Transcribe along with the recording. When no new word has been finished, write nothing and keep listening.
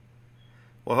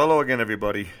Well, hello again,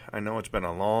 everybody. I know it's been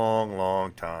a long,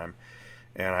 long time,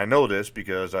 and I know this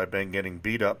because I've been getting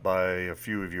beat up by a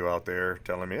few of you out there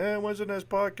telling me, "Hey, when's the next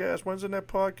podcast? When's the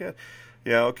next podcast?"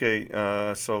 Yeah, okay.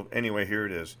 So anyway, here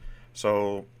it is.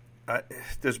 So I,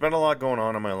 there's been a lot going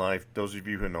on in my life. Those of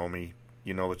you who know me,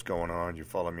 you know what's going on. You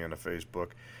follow me on the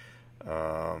Facebook.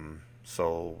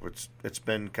 So it's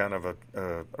been kind of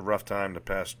a rough time the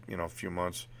past few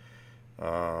months.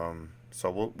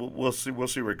 So we'll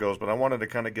see where it goes. But I wanted to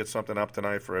kind of get something up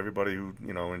tonight for everybody who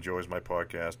enjoys my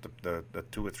podcast. The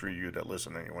two or three of you that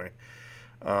listen anyway.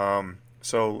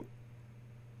 So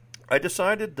I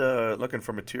decided, looking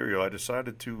for material, I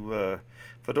decided to,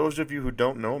 for those of you who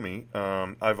don't know me,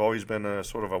 I've always been a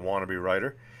sort of a wannabe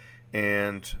writer,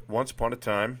 and once upon a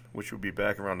time, which would be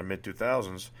back around the mid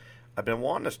 2000s, I've been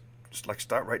wanting to just like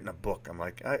start writing a book. I'm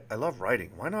like, I love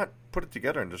writing. Why not put it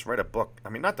together and just write a book? I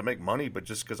mean, not to make money, but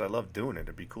just because I love doing it.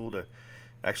 It'd be cool to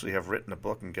actually have written a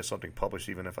book and get something published,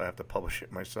 even if I have to publish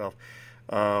it myself.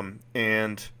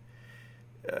 And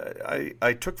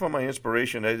I took from my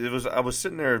inspiration. I was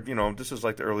sitting there, this is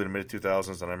like the early to mid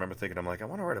 2000s, and I remember thinking, I'm like, I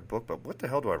want to write a book, but what the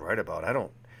hell do I write about?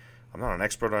 I'm not an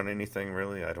expert on anything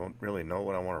really. I don't really know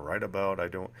what I want to write about.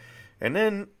 And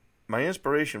then my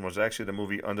inspiration was actually the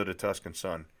movie Under the Tuscan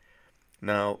Sun.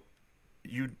 Now,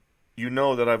 you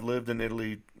know that I've lived in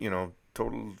Italy,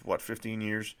 total 15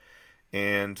 years,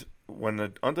 and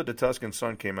when Under the Tuscan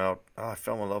Sun came out, I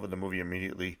fell in love with the movie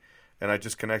immediately, and I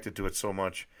just connected to it so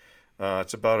much.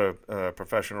 It's about a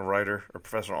professional writer or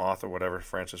professional author, whatever,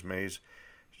 Frances Mays.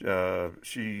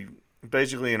 She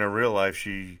basically, in her real life,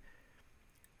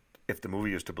 if the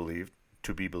movie is to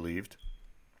be believed,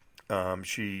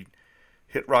 she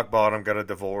hit rock bottom, got a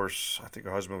divorce. I think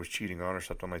her husband was cheating on her,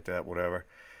 something like that, whatever.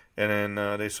 And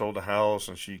then they sold the house,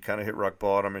 and she kind of hit rock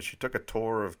bottom, and she took a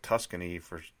tour of Tuscany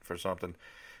for something,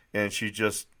 and she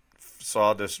just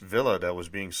saw this villa that was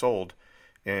being sold,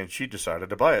 and she decided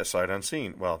to buy it sight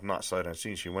unseen. Well, not sight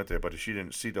unseen, she went there, but she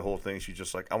didn't see the whole thing. She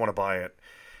just like, I want to buy it,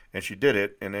 and she did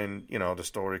it, and then, the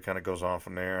story kind of goes on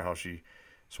from there, how she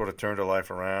sort of turned her life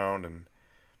around and,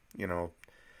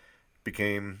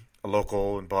 became a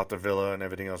local and bought the villa and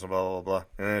everything else and blah, blah, blah.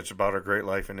 And then it's about her great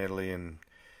life in Italy. And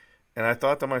I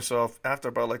thought to myself, after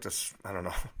about like this, I don't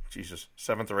know, Jesus,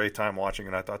 seventh or eighth time watching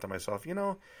it, I thought to myself,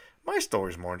 my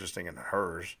story's more interesting than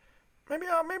hers. Maybe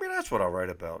that's what I'll write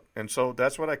about. And so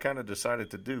that's what I kind of decided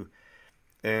to do.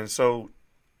 And so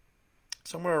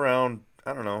somewhere around,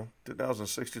 I don't know,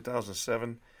 2006,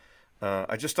 2007,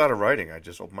 I just started writing. I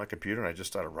just opened my computer and I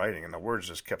just started writing, and the words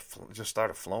just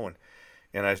started flowing.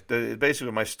 And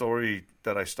basically my story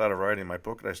that I started writing, my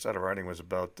book that I started writing, was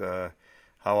about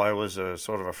how I was a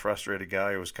sort of a frustrated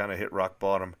guy who was kind of hit rock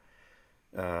bottom,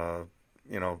 and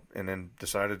then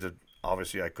decided that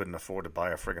obviously I couldn't afford to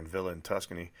buy a friggin' villa in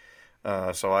Tuscany,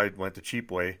 so I went the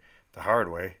cheap way, the hard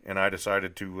way, and I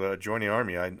decided to join the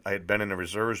Army. I had been in the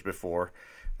reserves before,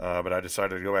 but I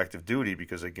decided to go active duty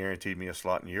because they guaranteed me a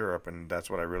slot in Europe, and that's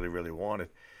what I really, really wanted.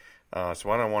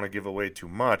 So I don't want to give away too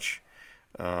much.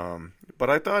 But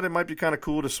I thought it might be kind of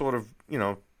cool to sort of,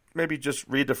 maybe just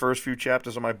read the first few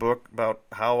chapters of my book about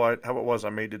how it was I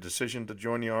made the decision to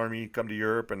join the Army, come to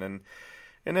Europe, and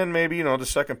then maybe, the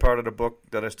second part of the book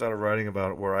that I started writing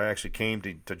about, where I actually came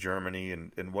to Germany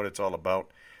and what it's all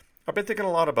about. I've been thinking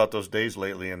a lot about those days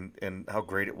lately and how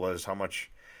great it was, how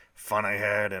much fun I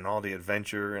had and all the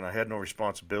adventure, and I had no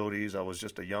responsibilities. I was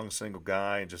just a young single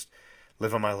guy and just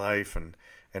living my life and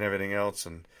everything else.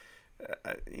 And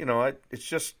it's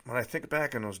just, when I think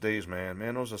back in those days, man,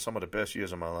 those are some of the best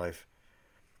years of my life.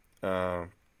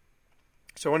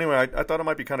 So anyway, I thought it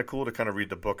might be kind of cool to kind of read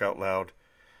the book out loud.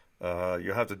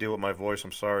 You'll have to deal with my voice,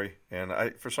 I'm sorry. And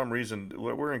for some reason,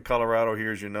 we're in Colorado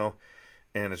here, as you know,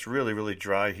 and it's really, really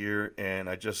dry here. And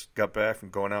I just got back from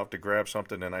going out to grab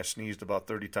something, and I sneezed about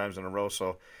 30 times in a row.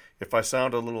 So if I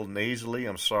sound a little nasally,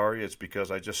 I'm sorry. It's because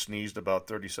I just sneezed about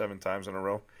 37 times in a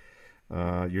row.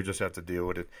 You just have to deal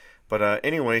with it. But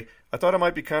anyway, I thought it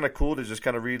might be kind of cool to just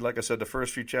kind of read, like I said, the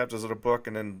first few chapters of the book,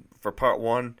 and then for part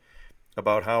one,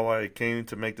 about how I came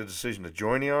to make the decision to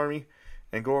join the Army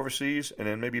and go overseas, and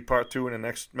then maybe part two in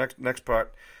the next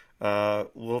part,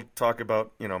 we'll talk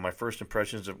about my first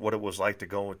impressions of what it was like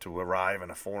to arrive in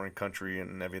a foreign country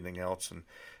and everything else,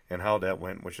 and how that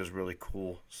went, which is really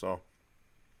cool. So,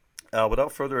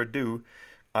 without further ado,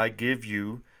 I give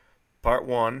you part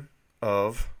one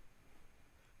of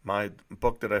my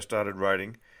book that I started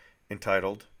writing,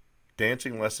 entitled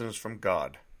Dancing Lessons from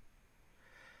God.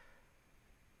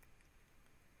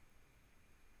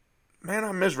 Man,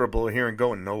 I'm miserable here and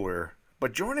going nowhere.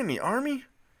 But joining the Army?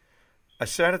 I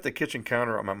sat at the kitchen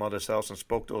counter at my mother's house and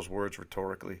spoke those words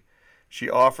rhetorically. She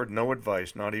offered no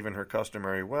advice, not even her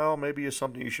customary, well, maybe it's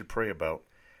something you should pray about,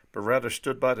 but rather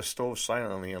stood by the stove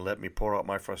silently and let me pour out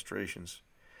my frustrations.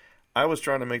 I was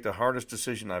trying to make the hardest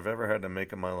decision I've ever had to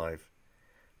make in my life.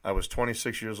 I was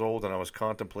 26 years old and I was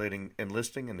contemplating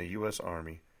enlisting in the U.S.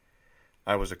 Army.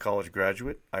 I was a college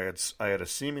graduate. I had a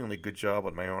seemingly good job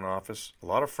with my own office, a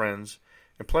lot of friends,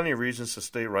 and plenty of reasons to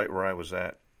stay right where I was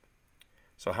at.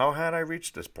 So how had I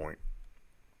reached this point?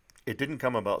 It didn't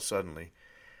come about suddenly.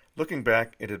 Looking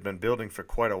back, it had been building for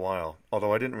quite a while,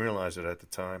 although I didn't realize it at the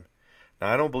time.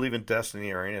 Now, I don't believe in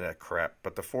destiny or any of that crap,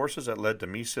 but the forces that led to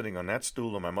me sitting on that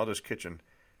stool in my mother's kitchen,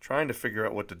 trying to figure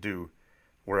out what to do,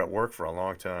 were at work for a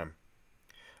long time.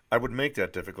 I would make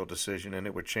that difficult decision, and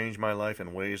it would change my life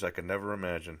in ways I could never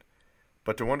imagine.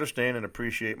 But to understand and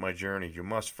appreciate my journey, you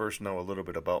must first know a little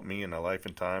bit about me and the life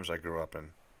and times I grew up in.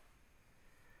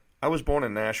 I was born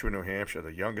in Nashua, New Hampshire,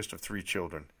 the youngest of 3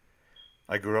 children.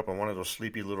 I grew up in one of those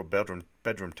sleepy little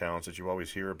bedroom towns that you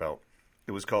always hear about.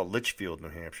 It was called Litchfield, New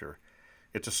Hampshire.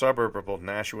 It's a suburb of both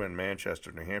Nashua and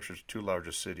Manchester, New Hampshire's 2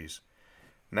 largest cities.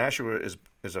 Nashua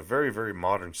is a very, very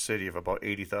modern city of about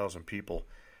 80,000 people,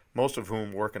 most of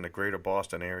whom work in the greater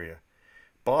Boston area.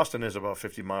 Boston is about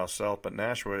 50 miles south, but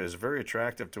Nashua is very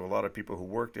attractive to a lot of people who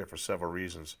work there for several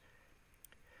reasons.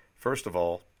 First of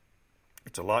all,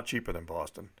 it's a lot cheaper than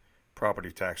Boston.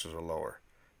 Property taxes are lower.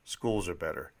 Schools are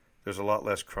better. There's a lot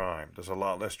less crime. There's a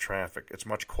lot less traffic. It's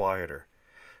much quieter.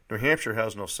 New Hampshire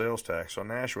has no sales tax, so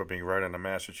Nashua, being right on the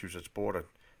Massachusetts border,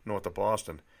 north of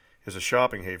Boston, is a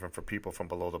shopping haven for people from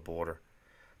below the border.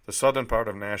 The southern part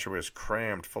of Nashua is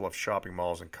crammed full of shopping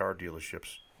malls and car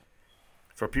dealerships.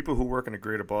 For people who work in the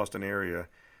greater Boston area,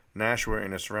 Nashua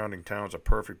and its surrounding towns are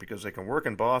perfect because they can work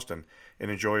in Boston and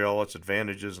enjoy all its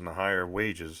advantages and the higher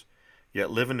wages,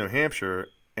 yet live in New Hampshire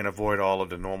and avoid all of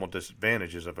the normal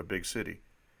disadvantages of a big city.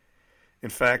 In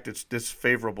fact, it's this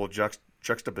favorable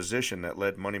juxtaposition that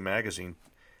led Money Magazine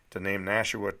to name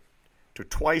Nashua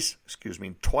twice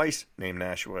name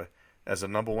Nashua as the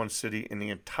number 1 city in the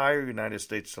entire United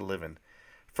States to live in,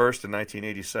 first in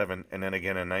 1987 and then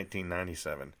again in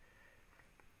 1997.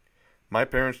 My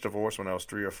parents divorced when I was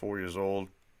 3 or 4 years old,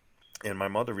 and my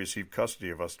mother received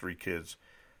custody of us 3 kids.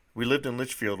 We lived in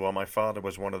Litchfield while my father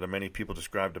was one of the many people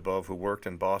described above who worked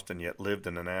in Boston yet lived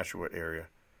in the Nashua area.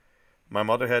 My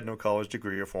mother had no college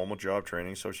degree or formal job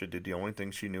training, so she did the only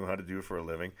thing she knew how to do for a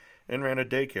living and ran a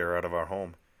daycare out of our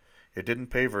home. It didn't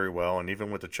pay very well, and even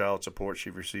with the child support she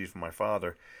received from my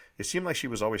father, it seemed like she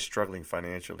was always struggling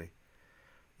financially.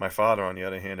 My father, on the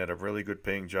other hand, had a really good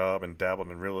paying job and dabbled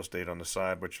in real estate on the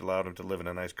side, which allowed him to live in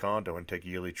a nice condo and take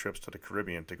yearly trips to the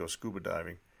Caribbean to go scuba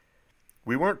diving.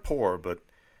 We weren't poor, but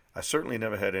I certainly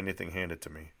never had anything handed to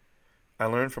me. I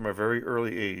learned from a very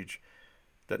early age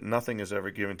that nothing is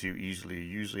ever given to you easily. You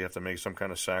usually have to make some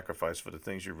kind of sacrifice for the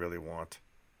things you really want.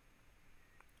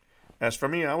 As for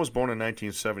me, I was born in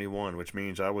 1971, which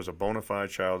means I was a bona fide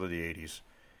child of the 80s.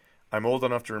 I'm old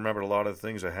enough to remember a lot of the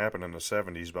things that happened in the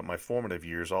 70s, but my formative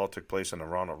years all took place in the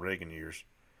Ronald Reagan years.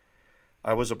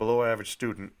 I was a below-average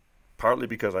student, partly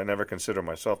because I never considered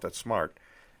myself that smart,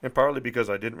 and partly because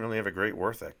I didn't really have a great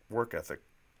work ethic.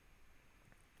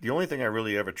 The only thing I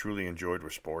really ever truly enjoyed were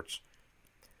sports.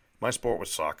 My sport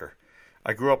was soccer.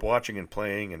 I grew up watching and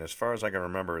playing, and as far as I can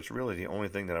remember, it's really the only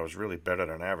thing that I was really better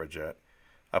than average at.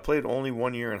 I played only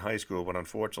 1 year in high school, but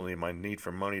unfortunately my need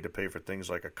for money to pay for things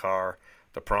like a car,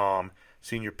 the prom,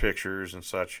 senior pictures, and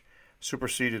such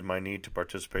superseded my need to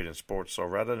participate in sports, so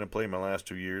rather than play my last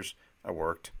 2 years, I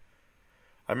worked.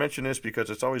 I mention this because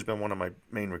it's always been one of my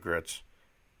main regrets.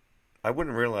 I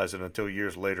wouldn't realize it until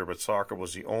years later, but soccer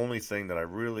was the only thing that I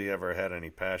really ever had any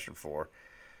passion for.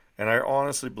 And I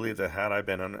honestly believe that had I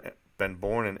been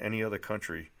born in any other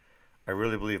country, I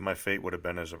really believe my fate would have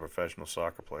been as a professional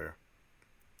soccer player.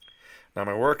 Now,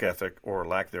 my work ethic, or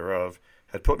lack thereof,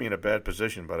 had put me in a bad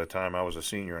position by the time I was a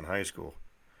senior in high school.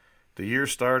 The year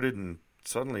started, and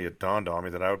suddenly it dawned on me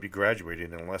that I would be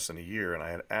graduating in less than a year, and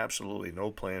I had absolutely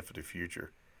no plan for the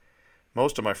future.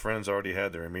 Most of my friends already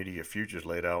had their immediate futures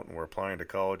laid out and were applying to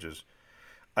colleges.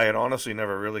 I had honestly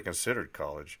never really considered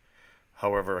college.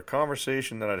 However, a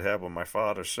conversation that I'd had with my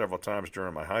father several times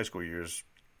during my high school years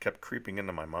kept creeping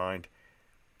into my mind.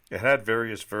 It had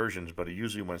various versions, but it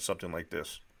usually went something like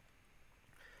this.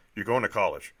 You're going to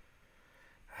college.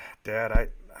 Dad,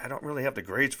 I don't really have the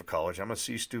grades for college. I'm a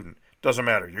C student. Doesn't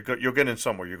matter. You'll get in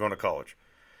somewhere. You're going to college.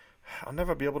 I'll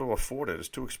never be able to afford it. It's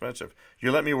too expensive.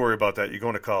 You let me worry about that. You're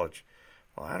going to college.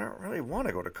 Well, I don't really want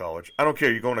to go to college. I don't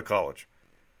care. You're going to college.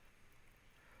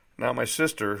 Now, my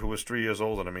sister, who was 3 years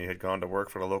older than me, had gone to work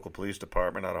for the local police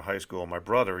department out of high school. My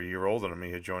brother, a year older than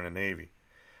me, had joined the Navy.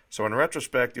 So in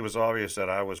retrospect, it was obvious that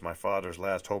I was my father's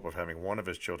last hope of having one of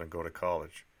his children go to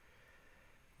college.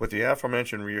 With the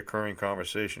aforementioned reoccurring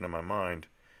conversation in my mind,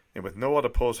 and with no other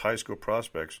post-high school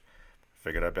prospects, I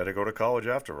figured I'd better go to college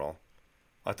after all.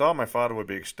 I thought my father would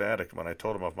be ecstatic when I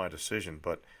told him of my decision,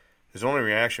 but his only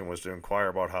reaction was to inquire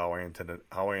about how I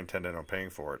intended on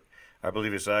paying for it. I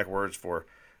believe his exact words were,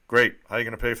 "Great, how are you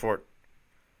going to pay for it?"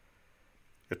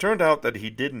 It turned out that he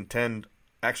did intend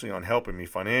actually on helping me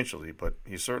financially, but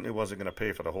he certainly wasn't going to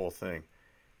pay for the whole thing.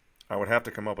 I would have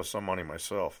to come up with some money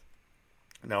myself.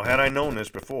 Now, had I known this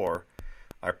before,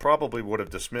 I probably would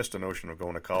have dismissed the notion of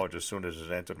going to college as soon as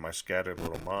it entered my scattered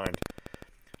little mind.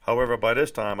 However, by this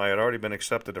time, I had already been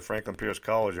accepted to Franklin Pierce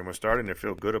College and was starting to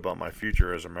feel good about my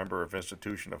future as a member of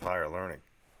institution of higher learning.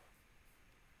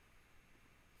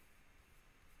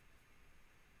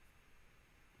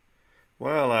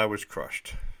 Well, I was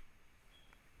crushed.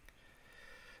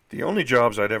 The only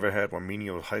jobs I'd ever had were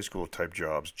menial high school type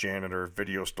jobs, janitor,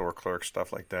 video store clerk,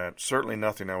 stuff like that. Certainly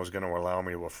nothing that was going to allow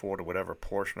me to afford whatever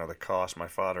portion of the cost my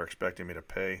father expected me to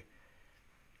pay.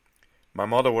 My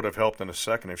mother would have helped in a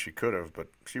second if she could have, but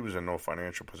she was in no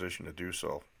financial position to do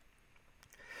so.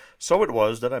 So it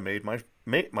was that I made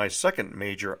my second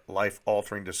major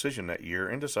life-altering decision that year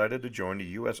and decided to join the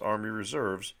U.S. Army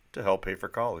Reserves to help pay for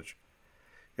college.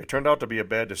 It turned out to be a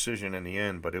bad decision in the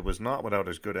end, but it was not without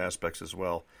its good aspects as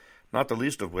well, not the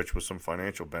least of which was some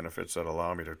financial benefits that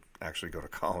allowed me to actually go to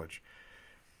college.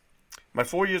 My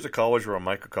 4 years of college were a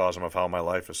microcosm of how my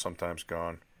life has sometimes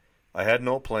gone. I had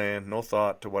no plan, no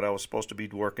thought to what I was supposed to be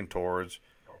working towards.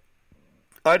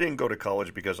 I didn't go to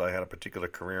college because I had a particular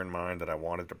career in mind that I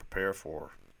wanted to prepare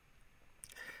for.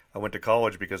 I went to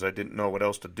college because I didn't know what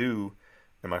else to do,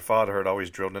 and my father had always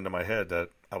drilled into my head that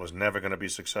I was never going to be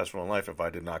successful in life if I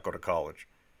did not go to college.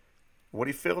 What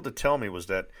he failed to tell me was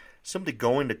that simply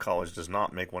going to college does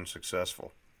not make one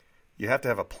successful. You have to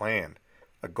have a plan,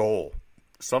 a goal,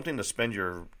 something to spend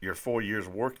your 4 years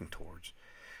working towards.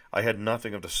 I had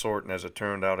nothing of the sort, and as it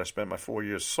turned out, I spent my 4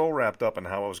 years so wrapped up in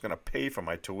how I was going to pay for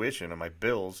my tuition and my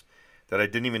bills that I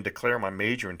didn't even declare my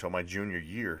major until my junior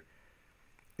year.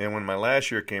 And when my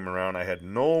last year came around, I had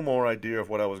no more idea of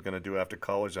what I was going to do after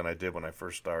college than I did when I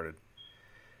first started.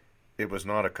 It was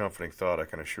not a comforting thought, I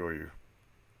can assure you.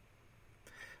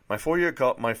 My 4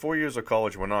 years of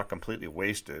college were not completely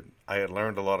wasted. I had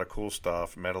learned a lot of cool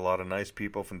stuff, met a lot of nice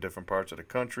people from different parts of the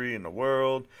country and the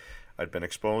world. I'd been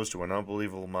exposed to an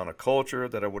unbelievable amount of culture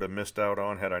that I would have missed out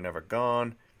on had I never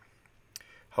gone.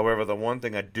 However, the one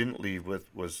thing I didn't leave with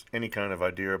was any kind of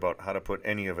idea about how to put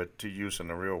any of it to use in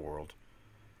the real world.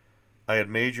 I had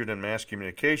majored in mass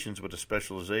communications with a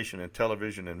specialization in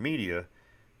television and media,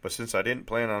 but since I didn't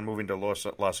plan on moving to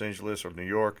Los Angeles or New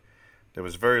York, there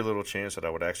was very little chance that I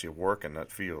would actually work in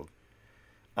that field.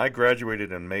 I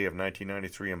graduated in May of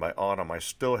 1993, and by autumn I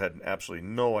still had absolutely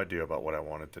no idea about what I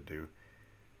wanted to do.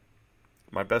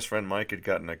 My best friend Mike had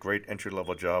gotten a great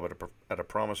entry-level job at a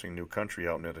promising new country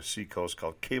out near the seacoast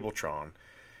called Cabletron,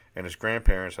 and his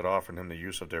grandparents had offered him the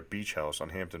use of their beach house on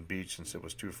Hampton Beach since it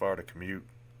was too far to commute.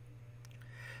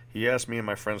 He asked me and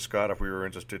my friend Scott if we were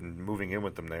interested in moving in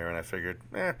with them there, and I figured,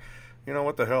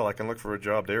 what the hell, I can look for a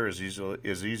job there as easily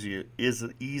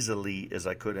as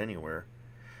I could anywhere.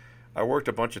 I worked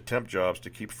a bunch of temp jobs to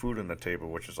keep food on the table,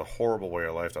 which is a horrible way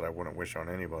of life that I wouldn't wish on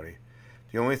anybody.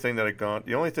 The only thing that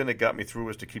got me through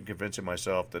was to keep convincing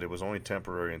myself that it was only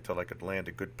temporary until I could land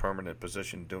a good permanent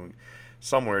position doing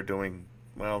something.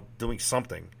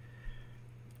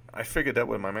 I figured that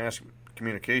with my mass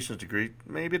communications degree,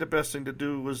 maybe the best thing to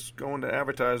do was go into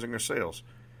advertising or sales.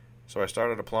 So I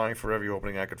started applying for every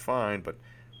opening I could find, but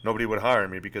nobody would hire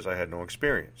me because I had no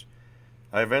experience.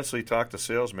 I eventually talked the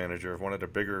sales manager of one of the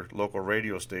bigger local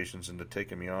radio stations into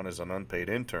taking me on as an unpaid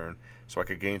intern so I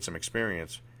could gain some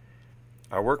experience.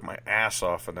 I worked my ass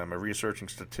off for them, researching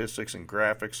statistics and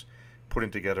graphics,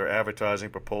 putting together advertising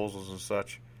proposals and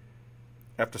such.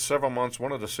 After several months,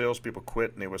 one of the salespeople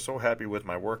quit, and they were so happy with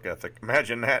my work ethic,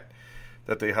 imagine that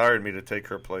they hired me to take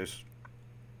her place.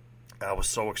 I was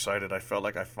so excited. I felt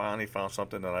like I finally found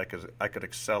something that I could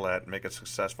excel at and make a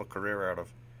successful career out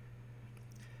of.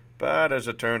 But as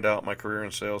it turned out, my career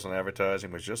in sales and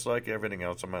advertising was just like everything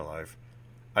else in my life.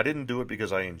 I didn't do it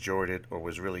because I enjoyed it or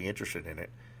was really interested in it.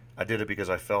 I did it because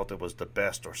I felt it was the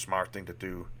best or smart thing to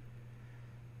do.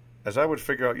 As I would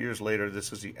figure out years later,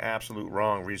 this is the absolute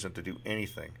wrong reason to do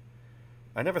anything.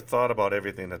 I never thought about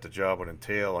everything that the job would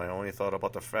entail. I only thought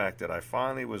about the fact that I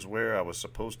finally was where I was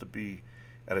supposed to be,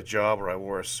 at a job where I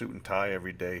wore a suit and tie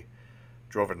every day,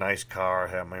 drove a nice car,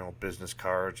 had my own business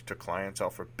cards, took clients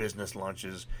out for business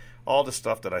lunches, all the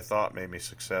stuff that I thought made me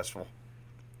successful.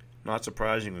 Not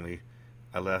surprisingly,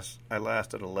 I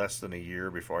lasted less than a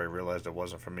year before I realized it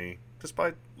wasn't for me,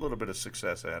 despite a little bit of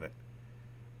success at it.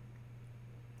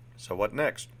 So what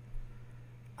next?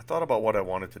 I thought about what I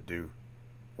wanted to do,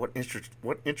 what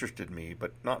interested me,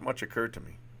 but not much occurred to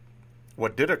me.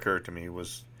 What did occur to me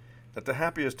was that the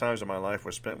happiest times of my life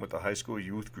were spent with the high school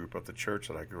youth group of the church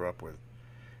that I grew up with.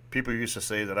 People used to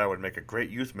say that I would make a great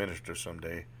youth minister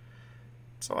someday,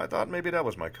 so I thought maybe that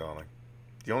was my calling.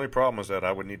 The only problem was that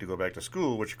I would need to go back to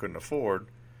school, which I couldn't afford,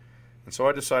 and so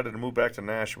I decided to move back to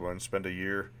Nashua and spend a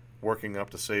year working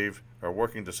to save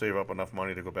up enough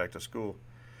money to go back to school.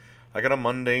 I got a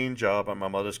mundane job at my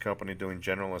mother's company doing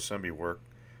general assembly work,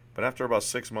 but after about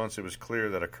 6 months it was clear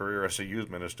that a career as a youth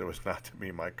minister was not to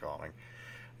be my calling.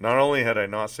 Not only had I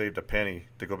not saved a penny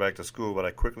to go back to school, but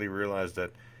I quickly realized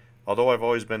that although I've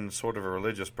always been sort of a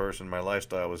religious person, my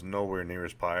lifestyle was nowhere near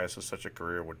as pious as such a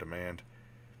career would demand.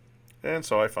 And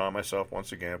so I found myself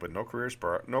once again with no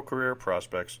career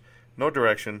prospects, no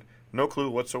direction, no clue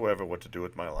whatsoever what to do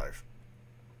with my life.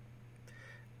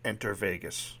 Enter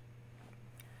Vegas.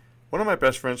 One of my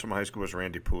best friends from high school was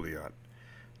Randy Pouliot.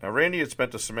 Now, Randy had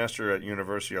spent a semester at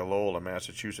University of Lowell in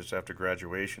Massachusetts after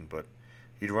graduation, but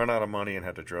he'd run out of money and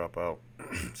had to drop out.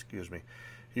 Excuse me.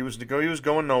 He was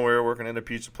going nowhere, working at a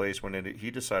pizza place, when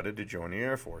he decided to join the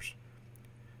Air Force.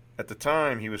 At the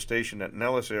time, he was stationed at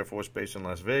Nellis Air Force Base in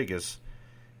Las Vegas,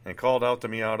 and called out to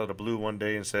me out of the blue one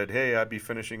day and said, "Hey, I'd be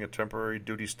finishing a temporary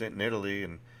duty stint in Italy,"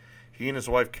 and he and his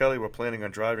wife Kelly were planning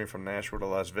on driving from Nashua to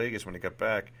Las Vegas when he got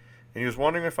back, and he was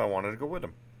wondering if I wanted to go with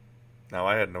him. Now,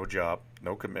 I had no job,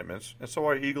 no commitments, and so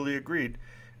I eagerly agreed,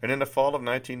 and in the fall of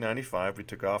 1995, we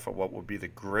took off on what would be the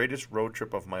greatest road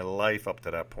trip of my life up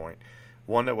to that point,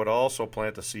 one that would also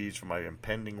plant the seeds for my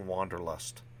impending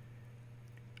wanderlust.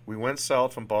 We went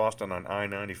south from Boston on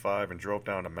I-95 and drove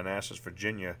down to Manassas,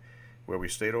 Virginia, where we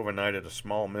stayed overnight at a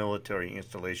small military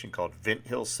installation called Vint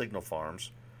Hill Signal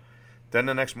Farms. Then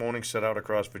the next morning set out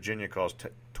across Virginia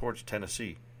towards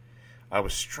Tennessee. I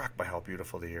was struck by how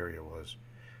beautiful the area was.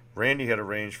 Randy had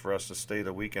arranged for us to stay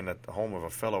the weekend at the home of a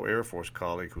fellow Air Force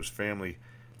colleague whose family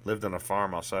lived on a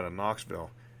farm outside of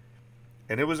Knoxville.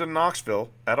 And it was in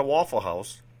Knoxville, at a Waffle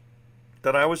House,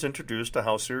 that I was introduced to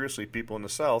how seriously people in the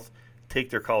South take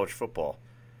their college football.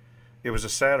 It was a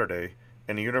Saturday,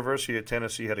 and the University of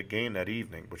Tennessee had a game that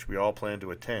evening, which we all planned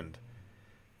to attend.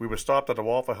 We were stopped at the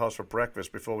Waffle House for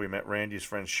breakfast before we met Randy's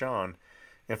friend Sean,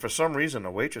 and for some reason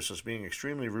the waitress was being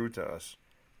extremely rude to us.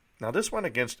 Now, this went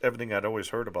against everything I'd always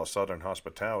heard about Southern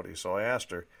hospitality, so I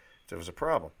asked her if there was a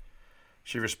problem.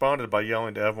 She responded by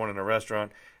yelling to everyone in the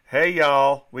restaurant, "Hey,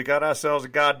 y'all, we got ourselves a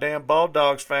goddamn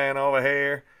Bulldogs fan over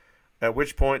here," at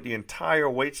which point the entire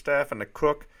waitstaff and the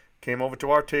cook came over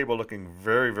to our table looking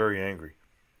very, very angry.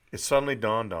 It suddenly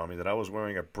dawned on me that I was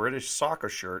wearing a British soccer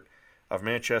shirt of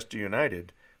Manchester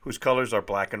United, whose colors are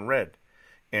black and red,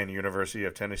 and the University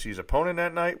of Tennessee's opponent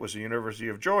that night was the University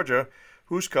of Georgia,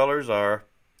 whose colors are,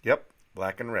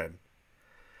 black and red.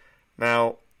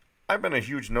 Now, I've been a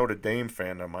huge Notre Dame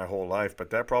fan my whole life, but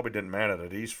that probably didn't matter to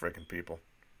these frickin' people.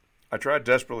 I tried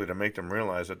desperately to make them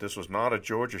realize that this was not a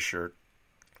Georgia shirt.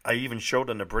 I even showed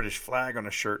them the British flag on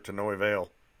the shirt to no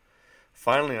avail.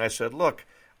 Finally, I said, "Look,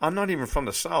 I'm not even from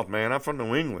the South, man. I'm from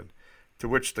New England." To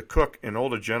which the cook, an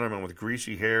older gentleman with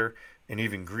greasy hair, an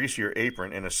even greasier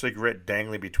apron, and a cigarette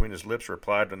dangling between his lips,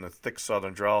 replied in a thick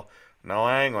Southern drawl, "No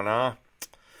England, huh?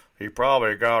 He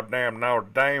probably a goddamn Notre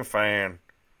Dame fan."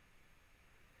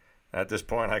 At this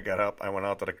point, I got up, I went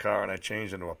out to the car, and I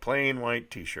changed into a plain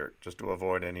white T-shirt just to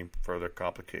avoid any further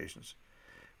complications.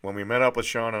 When we met up with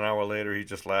Sean an hour later, he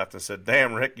just laughed and said,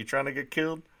 "Damn, Rick, you trying to get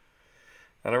killed?"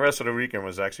 And the rest of the weekend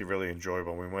was actually really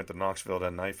enjoyable. We went to Knoxville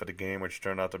that night for the game, which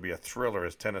turned out to be a thriller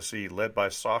as Tennessee, led by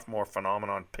sophomore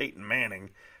phenomenon Peyton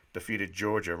Manning, defeated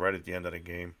Georgia right at the end of the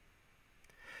game.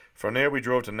 From there, we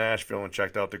drove to Nashville and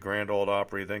checked out the Grand Ole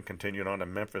Opry, then continued on to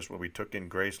Memphis, where we took in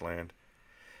Graceland.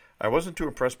 I wasn't too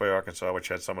impressed by Arkansas, which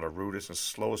had some of the rudest and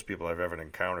slowest people I've ever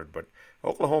encountered, but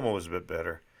Oklahoma was a bit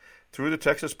better. Through the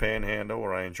Texas Panhandle,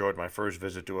 where I enjoyed my first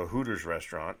visit to a Hooters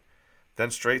restaurant, then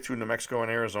straight through New Mexico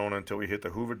and Arizona until we hit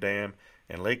the Hoover Dam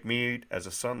and Lake Mead as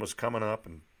the sun was coming up,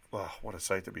 and what a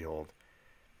sight to behold.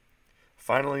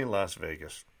 Finally, Las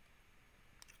Vegas.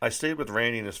 I stayed with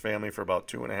Randy and his family for about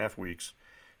 2.5 weeks.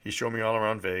 He showed me all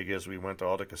around Vegas. We went to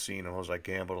all the casinos. I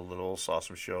gambled a little, saw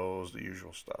some shows, the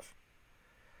usual stuff.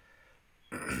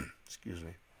 Excuse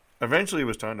me. Eventually, it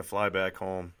was time to fly back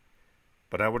home,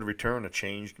 but I would return a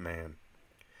changed man.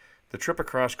 The trip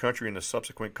across country and the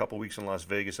subsequent couple weeks in Las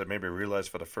Vegas had made me realize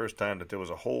for the first time that there was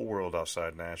a whole world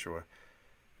outside Nashua,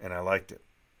 and I liked it.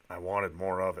 I wanted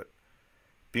more of it.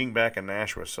 Being back in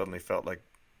Nashua suddenly felt like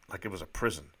it was a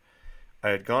prison. I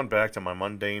had gone back to my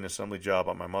mundane assembly job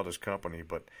at my mother's company,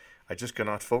 but I just could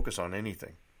not focus on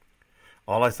anything.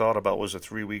 All I thought about was the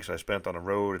 3 weeks I spent on the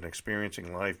road and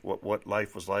experiencing life, what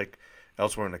life was like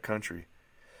elsewhere in the country.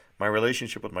 My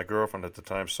relationship with my girlfriend at the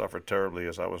time suffered terribly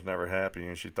as I was never happy,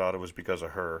 and she thought it was because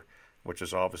of her, which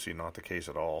is obviously not the case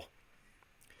at all.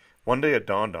 One day it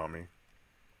dawned on me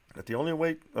that the only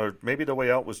way, or maybe the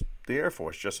way out, was the Air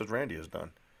Force, just as Randy has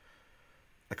done.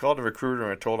 I called the recruiter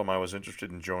and I told him I was interested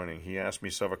in joining. He asked me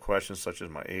several questions such as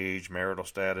my age, marital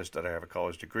status, that I have a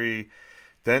college degree,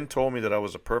 then told me that I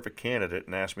was a perfect candidate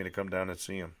and asked me to come down and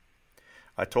see him.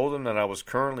 I told him that I was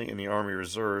currently in the Army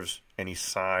Reserves, and he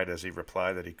sighed as he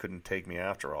replied that he couldn't take me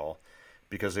after all,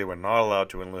 because they were not allowed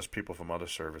to enlist people from other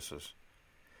services.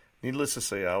 Needless to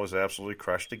say, I was absolutely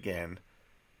crushed again.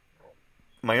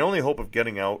 My only hope of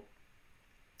getting out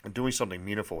and doing something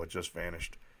meaningful had just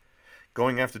vanished.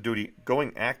 Going active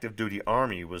duty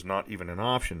Army was not even an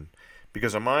option,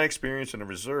 because of my experience in the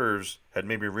reserves had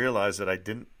made me realize that I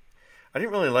didn't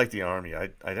really like the Army.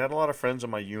 I'd had a lot of friends in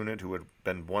my unit who had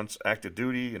been once active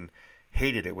duty and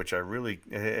hated it, which had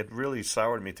really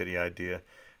soured me to the idea,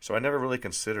 so I never really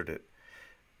considered it.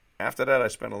 After that, I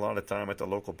spent a lot of time at the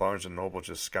local Barnes & Noble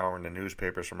just scouring the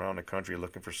newspapers from around the country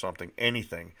looking for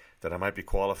anything that I might be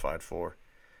qualified for.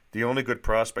 The only good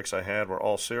prospects I had were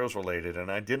all sales related, and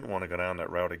I didn't want to go down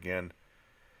that route again.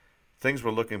 Things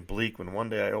were looking bleak when one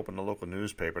day I opened the local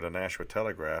newspaper, the Nashua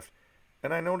Telegraph,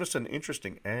 and I noticed an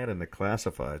interesting ad in the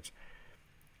classifieds.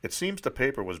 It seems the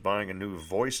paper was buying a new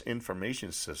voice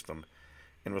information system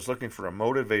and was looking for a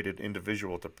motivated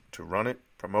individual to run it,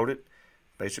 promote it,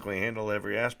 basically handle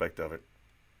every aspect of it.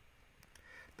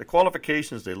 The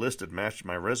qualifications they listed matched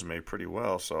my resume pretty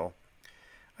well, so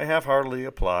I half-heartedly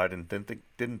applied and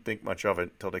didn't think much of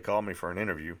it until they called me for an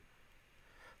interview.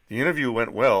 The interview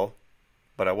went well,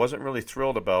 but I wasn't really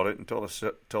thrilled about it until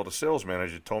the sales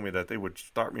manager told me that they would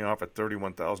start me off at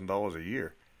 $31,000 a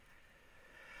year.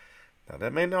 Now,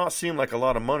 that may not seem like a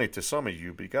lot of money to some of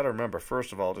you, but you got to remember,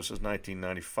 first of all, this is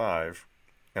 1995,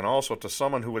 and also to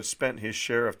someone who had spent his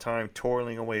share of time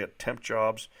toiling away at temp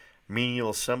jobs, menial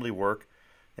assembly work,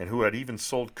 and who had even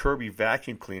sold Kirby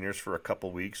vacuum cleaners for a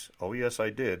couple weeks. Oh, yes, I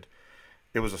did.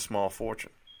 It was a small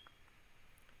fortune.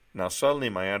 Now, suddenly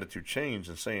my attitude changed,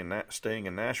 and staying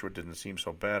in Nashua didn't seem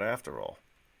so bad after all.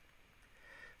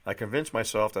 I convinced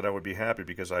myself that I would be happy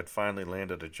because I'd finally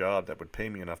landed a job that would pay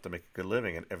me enough to make a good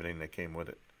living and everything that came with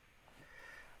it.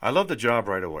 I loved the job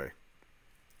right away.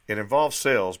 It involved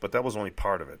sales, but that was only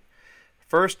part of it.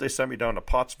 First, they sent me down to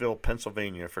Pottsville,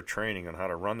 Pennsylvania for training on how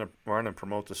to run and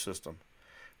promote the system.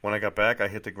 When I got back, I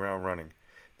hit the ground running.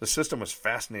 The system was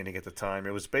fascinating at the time.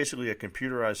 It was basically a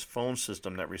computerized phone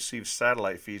system that received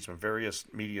satellite feeds from various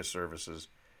media services.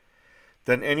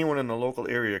 Then anyone in the local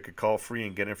area could call free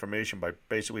and get information by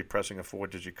basically pressing a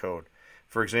 4-digit code.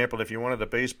 For example, if you wanted the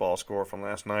baseball score from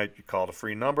last night, you called a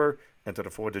free number, enter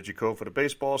the 4-digit code for the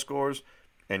baseball scores,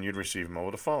 and you'd receive them over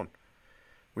the phone.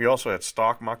 We also had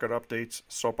stock market updates,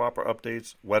 soap opera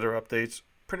updates, weather updates,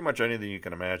 pretty much anything you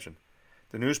can imagine.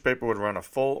 The newspaper would run a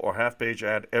full or half-page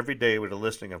ad every day with a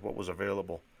listing of what was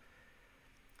available.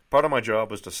 Part of my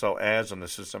job was to sell ads on the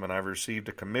system, and I received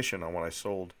a commission on what I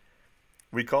sold.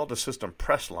 We called the system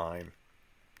Pressline,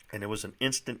 and it was an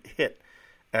instant hit,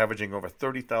 averaging over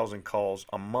 30,000 calls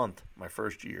a month my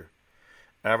first year.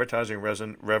 Advertising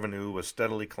revenue was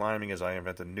steadily climbing as I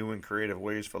invented new and creative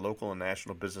ways for local and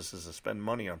national businesses to spend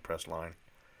money on Pressline.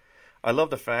 I love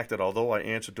the fact that although I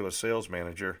answered to a sales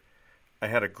manager, I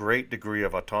had a great degree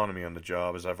of autonomy on the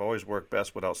job, as I've always worked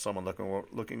best without someone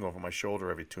looking over my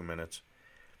shoulder every 2 minutes.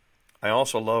 I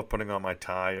also love putting on my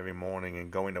tie every morning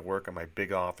and going to work in my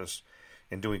big office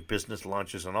and doing business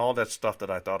lunches and all that stuff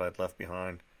that I thought I'd left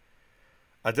behind.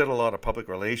 I did a lot of public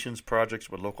relations projects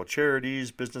with local charities,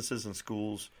 businesses, and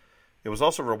schools. It was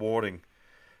also rewarding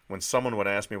when someone would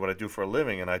ask me what I do for a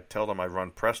living, and I'd tell them I run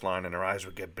Pressline, and their eyes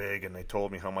would get big, and they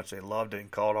told me how much they loved it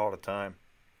and called all the time.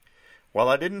 While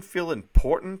I didn't feel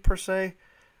important per se,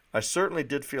 I certainly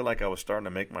did feel like I was starting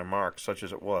to make my mark, such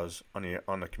as it was,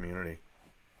 on the community.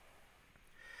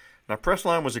 Now,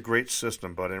 Pressline was a great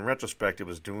system, but in retrospect, it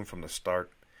was doomed from the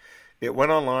start. It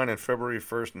went online on February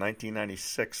 1st,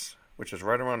 1996, which is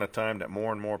right around the time that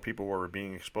more and more people were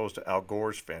being exposed to Al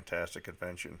Gore's fantastic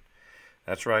invention.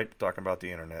 That's right, talking about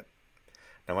the internet.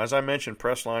 Now, as I mentioned,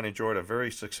 Pressline enjoyed a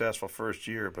very successful first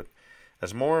year, but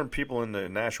as more people in the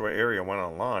Nashua area went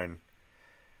online,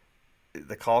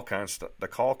 the call count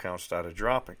started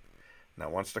dropping. Now,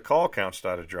 once the call count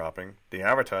started dropping, the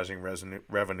advertising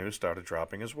revenue started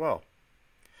dropping as well.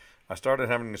 I started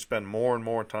having to spend more and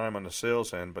more time on the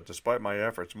sales end, but despite my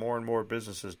efforts, more and more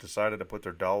businesses decided to put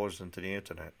their dollars into the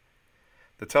internet.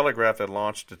 The Telegraph had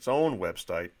launched its own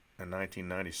website in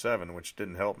 1997, which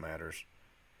didn't help matters.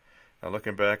 Now,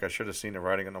 looking back, I should have seen the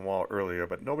writing on the wall earlier,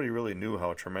 but nobody really knew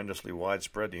how tremendously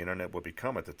widespread the internet would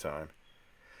become at the time.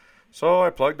 So I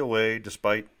plugged away,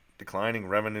 despite declining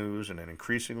revenues and an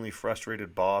increasingly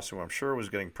frustrated boss who I'm sure was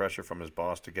getting pressure from his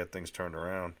boss to get things turned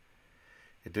around.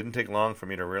 It didn't take long for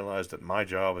me to realize that my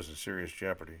job was in serious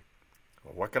jeopardy.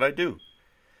 Well, what could I do?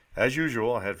 As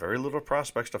usual, I had very little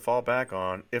prospects to fall back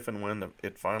on if and when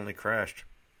it finally crashed.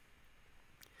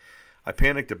 I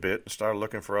panicked a bit and started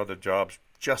looking for other jobs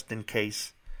just in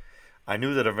case. I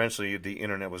knew that eventually the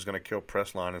internet was going to kill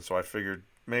Pressline, and so I figured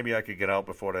maybe I could get out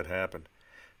before that happened.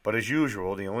 But as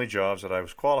usual, the only jobs that I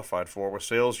was qualified for were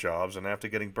sales jobs, and after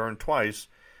getting burned twice,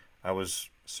 I was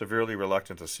severely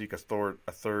reluctant to seek a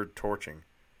third torching.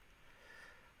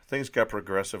 Things got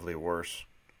progressively worse.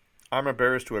 I'm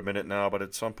embarrassed to admit it now, but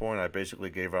at some point I basically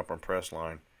gave up on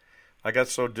Pressline. I got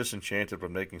so disenchanted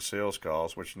with making sales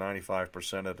calls, which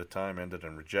 95% of the time ended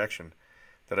in rejection,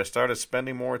 that I started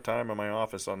spending more time in my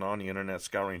office on the internet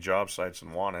scouring job sites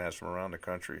and want ads from around the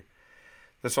country.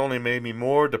 This only made me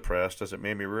more depressed, as it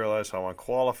made me realize how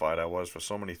unqualified I was for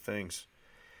so many things.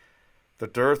 The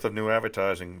dearth of new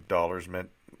advertising dollars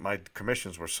meant my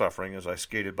commissions were suffering as I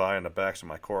skated by on the backs of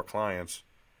my core clients.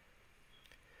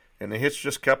 And the hits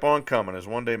just kept on coming as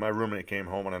one day my roommate came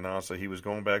home and announced that he was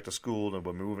going back to school and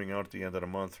was moving out at the end of the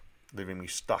month, leaving me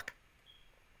stuck.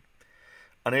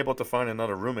 Unable to find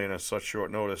another roommate on such short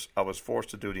notice, I was forced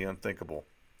to do the unthinkable,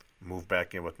 move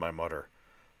back in with my mother.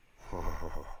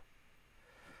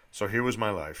 So here was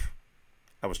my life.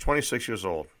 I was 26 years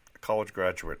old, a college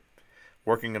graduate,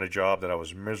 working in a job that I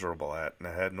was miserable at and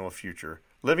I had no future,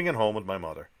 living at home with my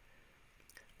mother.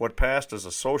 What passed as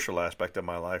a social aspect of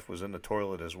my life was in the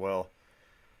toilet as well.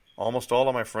 Almost all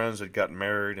of my friends had gotten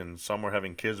married and some were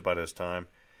having kids by this time,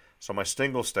 so my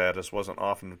single status wasn't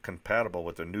often compatible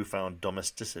with their newfound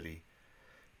domesticity.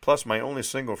 Plus, my only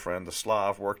single friend, the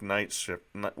Slav, worked night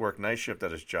shift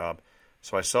at his job,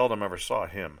 so I seldom ever saw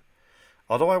him.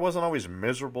 Although I wasn't always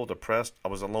miserable, depressed, I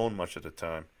was alone much of the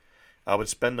time. I would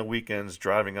spend the weekends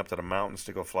driving up to the mountains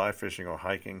to go fly fishing or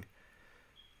hiking.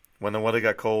 When the weather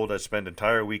got cold, I'd spend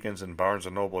entire weekends in Barnes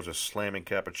 & Noble just slamming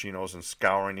cappuccinos and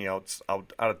scouring the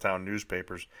out-of-town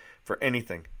newspapers for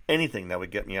anything that would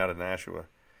get me out of Nashua.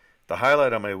 The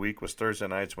highlight of my week was Thursday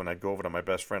nights when I'd go over to my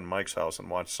best friend Mike's house and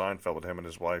watch Seinfeld with him and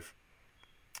his wife.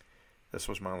 This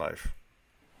was my life.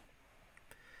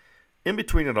 In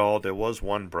between it all, there was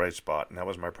one bright spot, and that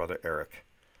was my brother Eric.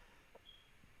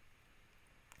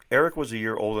 Eric was a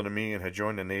year older than me and had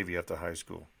joined the Navy after high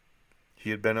school. He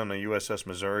had been on the USS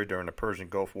Missouri during the Persian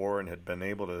Gulf War and had been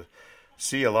able to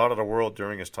see a lot of the world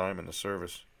during his time in the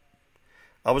service.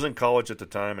 I was in college at the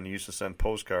time and he used to send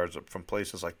postcards from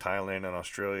places like Thailand and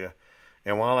Australia,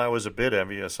 and while I was a bit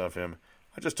envious of him,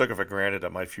 I just took it for granted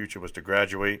that my future was to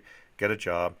graduate, get a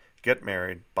job, get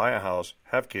married, buy a house,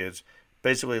 have kids,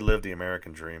 basically live the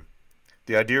American dream.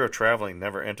 The idea of traveling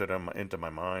never entered into my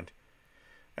mind.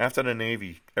 After the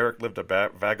Navy, Eric lived a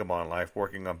vagabond life,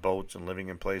 working on boats and living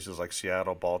in places like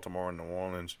Seattle, Baltimore, and New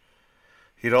Orleans.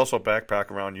 He'd also backpack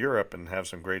around Europe and have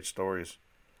some great stories.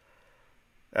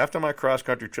 After my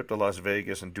cross-country trip to Las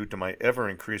Vegas and due to my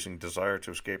ever-increasing desire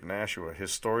to escape Nashua,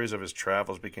 his stories of his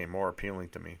travels became more appealing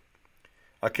to me.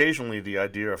 Occasionally, the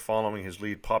idea of following his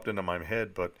lead popped into my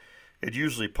head, but it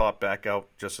usually popped back out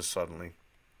just as suddenly.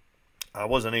 I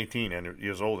wasn't 18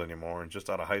 years old anymore and just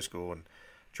out of high school, and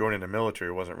joining the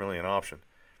military wasn't really an option.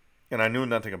 And I knew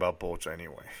nothing about boats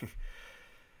anyway.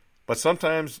 But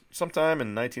sometime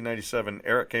in 1997,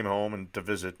 Eric came home to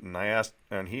visit,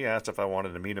 and he asked if I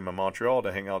wanted to meet him in Montreal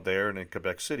to hang out there and in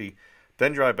Quebec City,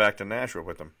 then drive back to Nashua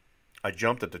with him. I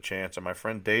jumped at the chance, and my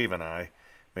friend Dave and I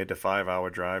made the 5-hour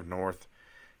drive north,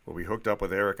 where we hooked up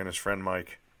with Eric and his friend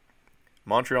Mike.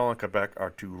 Montreal and Quebec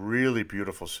are two really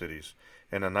beautiful cities,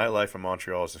 and the nightlife in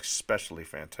Montreal is especially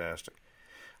fantastic.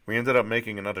 We ended up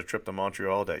making another trip to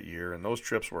Montreal that year, and those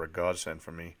trips were a godsend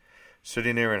for me.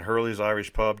 Sitting there in Hurley's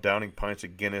Irish pub, downing pints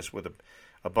of Guinness with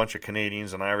a bunch of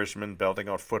Canadians and Irishmen belting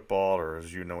out football, or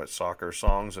as you know it, soccer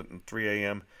songs at 3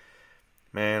 a.m.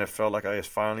 Man, it felt like I had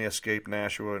finally escaped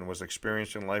Nashua and was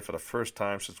experiencing life for the first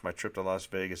time since my trip to Las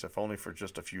Vegas, if only for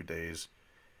just a few days.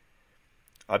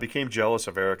 I became jealous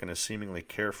of Eric and his seemingly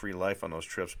carefree life on those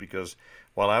trips because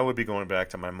while I would be going back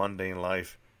to my mundane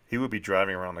life, he would be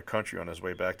driving around the country on his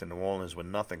way back to New Orleans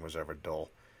when nothing was ever dull.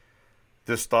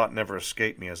 This thought never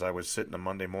escaped me as I would sit in the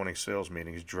Monday morning sales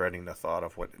meetings dreading the thought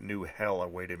of what new hell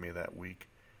awaited me that week.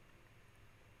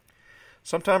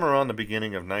 Sometime around the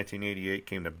beginning of 1988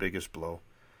 came the biggest blow,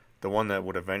 the one that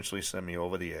would eventually send me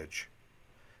over the edge.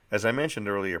 As I mentioned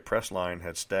earlier, Pressline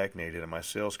had stagnated and my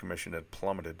sales commission had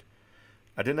plummeted.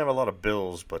 I didn't have a lot of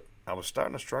bills, but I was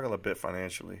starting to struggle a bit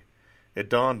financially. It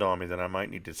dawned on me that I might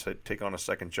need to take on a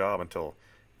second job until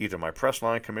either my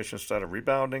Pressline commission started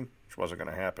rebounding, which wasn't going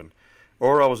to happen,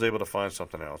 or I was able to find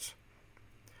something else.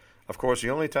 Of course, the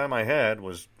only time I had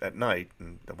was at night,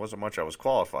 and there wasn't much I was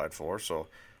qualified for, so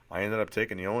I ended up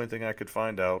taking the only thing I could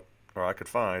find,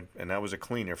 and that was a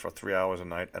cleaner for 3 hours a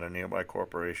night at a nearby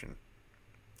corporation.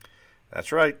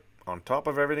 That's right, on top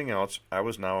of everything else, I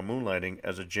was now moonlighting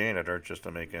as a janitor just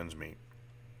to make ends meet.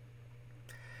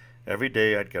 Every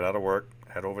day I'd get out of work,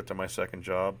 head over to my second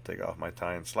job, take off my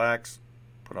tie and slacks,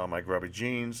 put on my grubby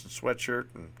jeans and sweatshirt,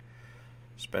 and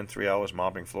spend 3 hours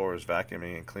mopping floors,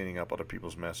 vacuuming, and cleaning up other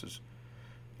people's messes.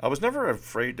 I was never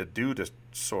afraid to do this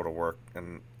sort of work,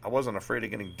 and I wasn't afraid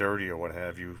of getting dirty or what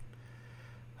have you.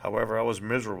 However, I was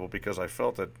miserable because I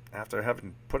felt that after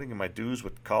putting in my dues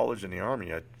with college and the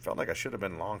Army, I felt like I should have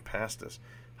been long past this.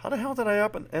 How the hell did I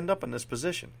end up in this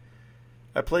position?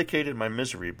 I placated my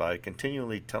misery by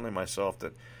continually telling myself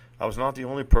that I was not the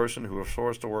only person who was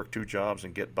forced to work 2 jobs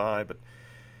and get by, but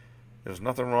there was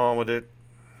nothing wrong with it.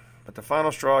 But the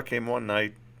final straw came one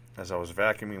night as I was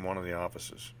vacuuming one of the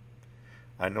offices.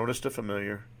 I noticed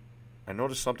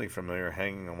something familiar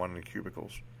hanging on one of the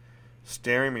cubicles.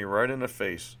 Staring me right in the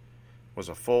face was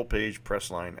a full-page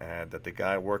Pressline ad that the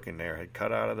guy working there had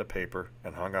cut out of the paper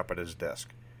and hung up at his desk.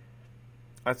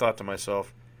 I thought to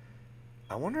myself,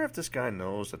 I wonder if this guy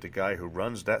knows that the guy who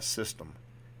runs that system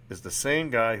is the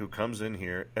same guy who comes in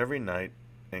here every night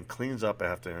and cleans up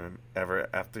after him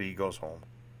after he goes home.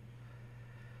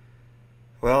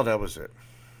 Well, that was it.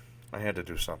 I had to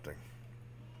do something.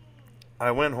 I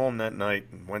went home that night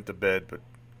and went to bed, but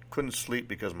couldn't sleep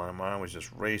because my mind was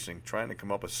just racing, trying to come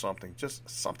up with something,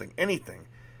 anything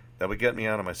that would get me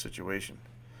out of my situation.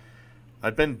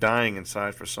 I'd been dying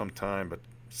inside for some time, but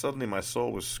suddenly my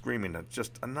soul was screaming that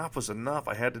just enough was enough.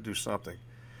 I had to do something.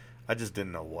 I just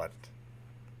didn't know what.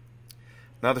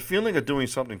 Now, the feeling of doing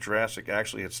something drastic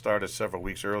actually had started several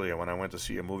weeks earlier when I went to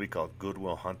see a movie called Good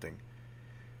Will Hunting.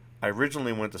 I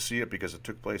originally went to see it because it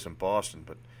took place in Boston,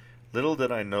 but little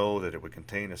did I know that it would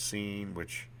contain a scene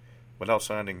which, without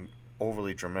sounding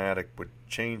overly dramatic, would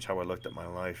change how I looked at my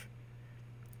life.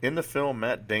 In the film,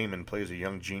 Matt Damon plays a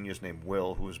young genius named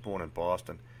Will who was born in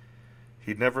Boston.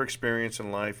 He'd never experienced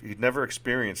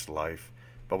life,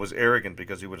 but was arrogant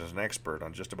because he was an expert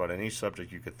on just about any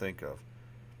subject you could think of.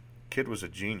 Kid was a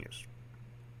genius.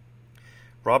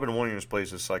 Robin Williams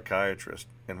plays a psychiatrist,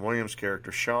 and Williams'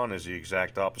 character Sean is the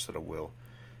exact opposite of Will.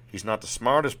 He's not the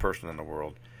smartest person in the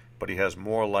world, but he has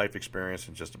more life experience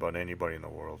than just about anybody in the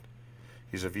world.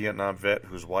 He's a Vietnam vet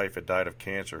whose wife had died of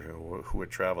cancer who had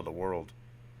traveled the world.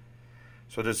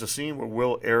 So there's a scene where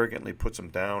Will arrogantly puts him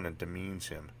down and demeans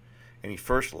him, and he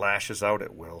first lashes out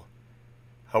at Will.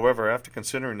 However, after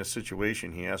considering the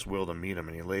situation, he asks Will to meet him,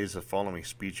 and he lays the following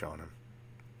speech on him.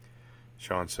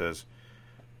 Sean says,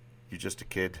 "You're just a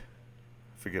kid."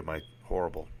 Forgive my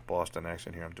horrible Boston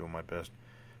accent here, I'm doing my best.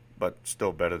 But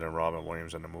still better than Robin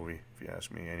Williams in the movie, if you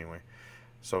ask me anyway.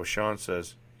 So Sean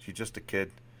says, "You're just a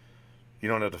kid. You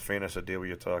don't have the faintest idea what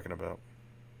you're talking about."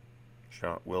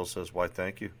 Will says, "Why,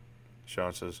 thank you."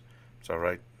 Sean says, "It's all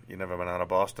right. You never been out of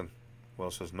Boston."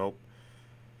 Will says, "Nope."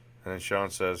 And then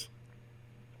Sean says,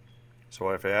 "So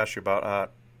if I ask you about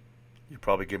art, you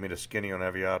probably give me the skinny on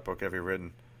every art book ever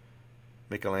written.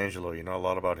 Michelangelo, you know a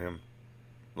lot about him.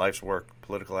 Life's work,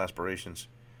 political aspirations,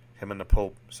 him and the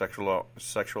Pope, sexual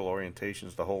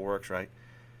orientations, the whole works, right?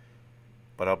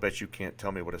 But I'll bet you can't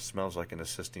tell me what it smells like in the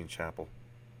Sistine Chapel.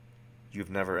 You've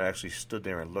never actually stood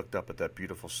there and looked up at that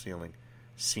beautiful ceiling,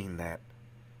 seen that.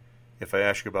 If I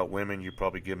ask you about women, you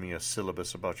probably give me a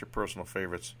syllabus about your personal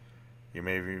favorites. You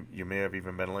may have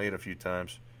even been late a few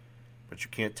times, but you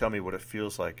can't tell me what it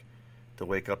feels like to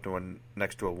wake up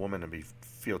next to a woman and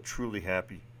feel truly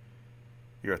happy.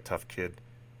 You're a tough kid.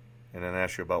 And then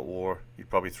ask you about war. You'd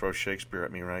probably throw Shakespeare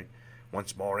at me, right?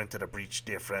 Once more into the breach,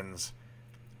 dear friends.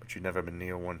 But you've never been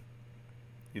near one.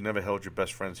 You never held your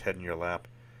best friend's head in your lap.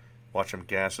 Watch him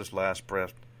gas his last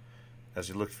breath as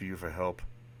he looked for you for help.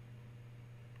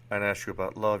 I'd ask you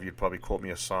about love. You'd probably quote me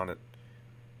a sonnet.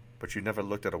 But you never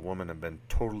looked at a woman and been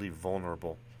totally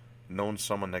vulnerable, known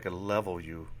someone that could level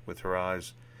you with her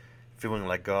eyes, feeling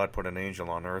like God put an angel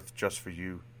on earth just for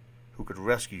you, who could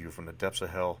rescue you from the depths of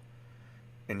hell.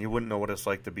 And you wouldn't know what it's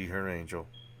like to be her angel,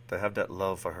 to have that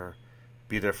love for her,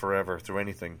 be there forever, through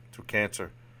anything, through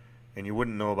cancer. And you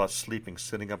wouldn't know about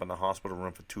sitting up in the hospital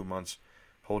room for 2 months,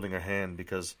 holding her hand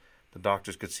because the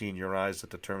doctors could see in your eyes that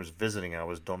the terms visiting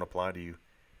hours don't apply to you.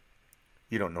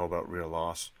 You don't know about real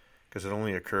loss. because it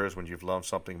only occurs when you've loved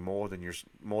something more than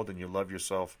you love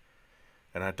yourself,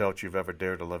 and I doubt you've ever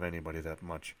dared to love anybody that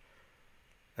much.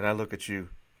 And I look at you,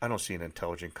 I don't see an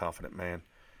intelligent, confident man.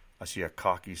 I see a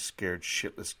cocky, scared,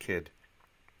 shitless kid.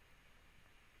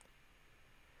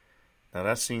 Now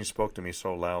that scene spoke to me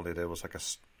so loudly that it was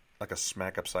like a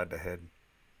smack upside the head.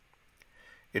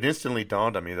 It instantly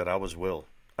dawned on me that I was Will.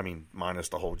 I mean, minus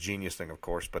the whole genius thing, of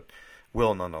course, but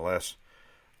Will nonetheless.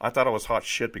 I thought I was hot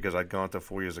shit because I'd gone through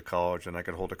 4 years of college and I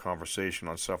could hold a conversation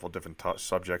on several different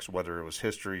subjects, whether it was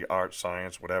history, art,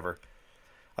 science, whatever.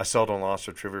 I seldom lost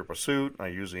a Trivial Pursuit. I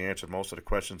usually answered most of the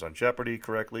questions on Jeopardy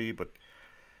correctly, but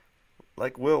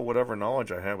like Will, whatever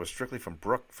knowledge I had was strictly from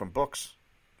books.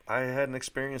 I hadn't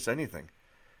experienced anything.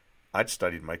 I'd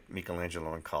studied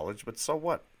Michelangelo in college, but so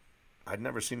what? I'd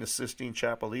never seen the Sistine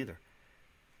Chapel either.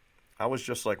 I was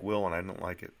just like Will, and I didn't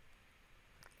like it.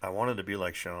 I wanted to be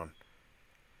like Sean.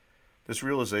 This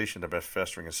realization had been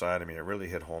festering inside of me. It really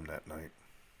hit home that night.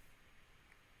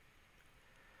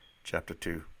 Chapter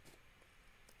 2.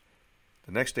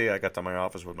 The next day I got to my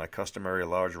office with my customary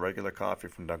large regular coffee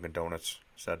from Dunkin' Donuts,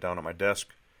 sat down at my desk,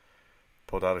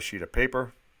 pulled out a sheet of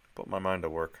paper, put my mind to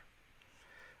work.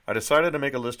 I decided to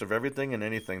make a list of everything and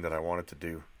anything that I wanted to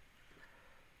do.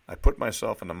 I put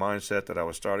myself in the mindset that I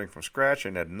was starting from scratch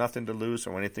and had nothing to lose,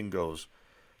 so anything goes.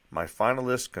 My final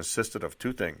list consisted of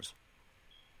 2 things.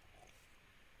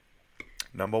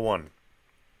 Number 1,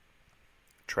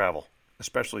 travel,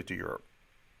 especially to Europe.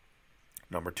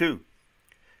 Number 2,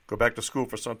 go back to school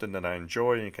for something that I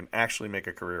enjoy and can actually make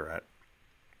a career at.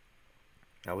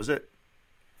 That was it.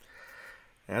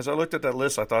 As I looked at that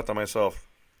list, I thought to myself,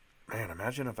 man,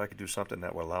 imagine if I could do something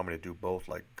that would allow me to do both,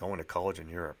 like going to college in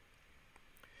Europe.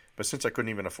 But since I couldn't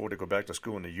even afford to go back to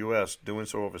school in the U.S., doing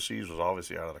so overseas was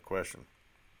obviously out of the question.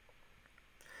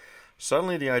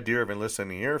 Suddenly, the idea of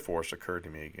enlisting in the Air Force occurred to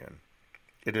me again.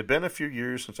 It had been a few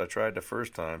years since I tried the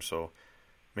first time, so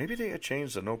maybe they had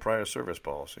changed the no prior service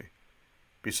policy.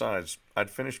 Besides, I'd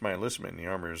finished my enlistment in the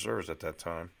Army Reserves at that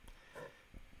time,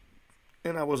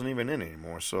 and I wasn't even in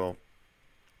anymore, so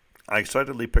I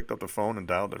excitedly picked up the phone and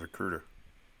dialed the recruiter.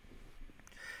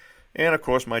 And, of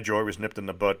course, my joy was nipped in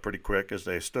the bud pretty quick, as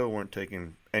they still weren't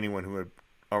taking anyone who had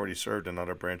already served in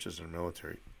other branches of the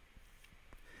military.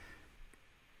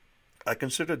 I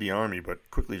considered the Army,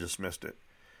 but quickly dismissed it.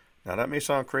 Now, that may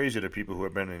sound crazy to people who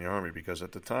have been in the Army, because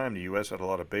at the time the U.S. had a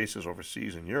lot of bases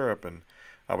overseas in Europe, and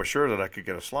I was sure that I could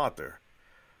get a slot there.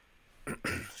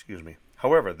 Excuse me.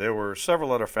 However, there were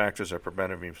several other factors that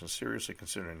prevented me from seriously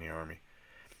considering the Army.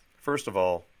 First of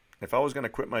all, if I was going to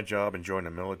quit my job and join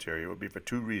the military, it would be for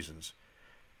 2 reasons.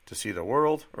 To see the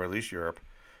world, or at least Europe,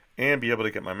 and be able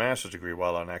to get my master's degree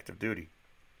while on active duty.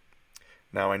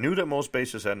 Now, I knew that most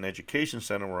bases had an education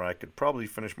center where I could probably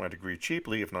finish my degree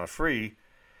cheaply, if not free.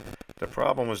 The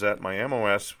problem was that my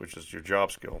MOS, which is your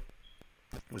job skill,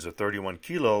 was a 31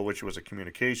 kilo, which was a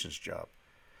communications job.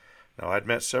 Now, I'd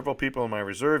met several people in my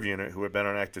reserve unit who had been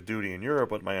on active duty in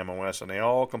Europe with my MOS, and they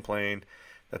all complained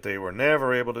that they were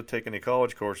never able to take any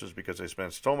college courses because they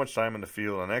spent so much time in the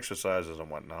field on exercises and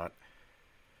whatnot.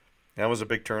 That was a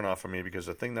big turnoff for me, because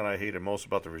the thing that I hated most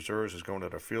about the reserves is going to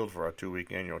the field for our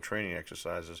 2-week annual training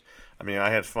exercises. I mean, I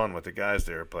had fun with the guys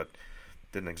there, but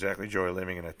didn't exactly enjoy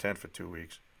living in a tent for 2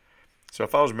 weeks. So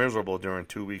if I was miserable during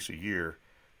 2 weeks a year,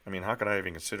 I mean, how could I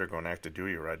even consider going active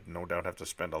duty, where I'd no doubt have to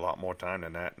spend a lot more time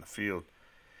than that in the field?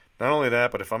 Not only that,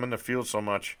 but if I'm in the field so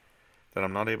much that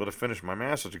I'm not able to finish my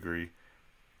master's degree,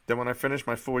 then when I finish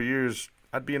my 4 years,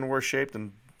 I'd be in worse shape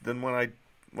than when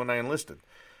I enlisted.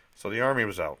 So the Army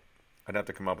was out. I'd have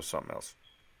to come up with something else.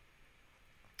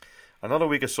 Another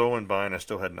week or so went by and I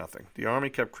still had nothing. The Army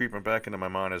kept creeping back into my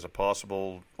mind as a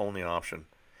possible only option.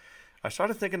 I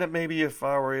started thinking that maybe if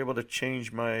I were able to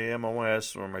change my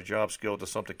MOS or my job skill to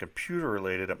something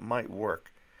computer-related, it might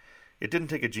work. It didn't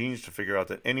take a genius to figure out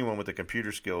that anyone with the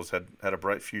computer skills had a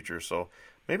bright future, so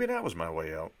maybe that was my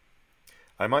way out.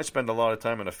 I might spend a lot of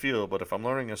time in the field, but if I'm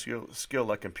learning a skill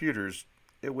like computers,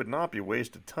 it would not be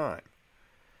wasted time.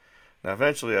 Now,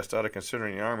 eventually, I started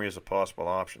considering the Army as a possible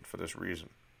option for this reason.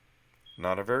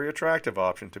 Not a very attractive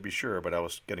option, to be sure, but I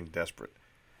was getting desperate.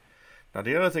 Now,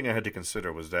 the other thing I had to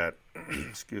consider was that,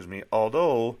 excuse me,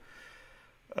 although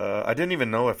I didn't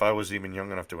even know if I was even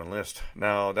young enough to enlist.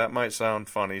 Now, that might sound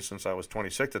funny since I was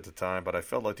 26 at the time, but I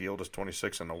felt like the oldest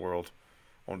 26-year-old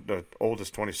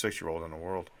in the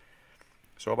world.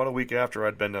 So about a week after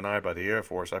I'd been denied by the Air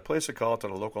Force, I placed a call to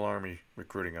the local Army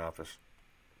recruiting office.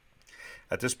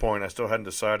 At this point, I still hadn't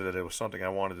decided that it was something I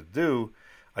wanted to do.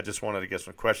 I just wanted to get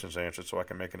some questions answered so I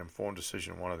can make an informed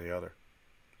decision one or the other.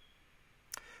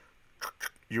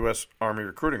 U.S. Army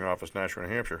Recruiting Office, Nashua,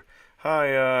 New Hampshire.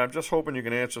 Hi, I'm just hoping you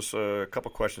can answer a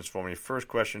couple questions for me. First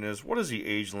question is, what is the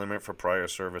age limit for prior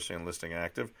service and enlisting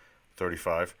active?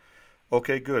 35.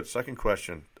 Okay, good. Second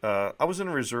question. I was in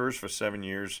the reserves for 7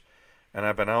 years, and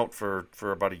I've been out for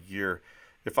about a year.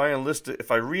 If I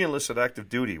re-enlisted active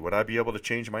duty, would I be able to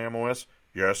change my MOS?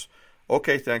 Yes.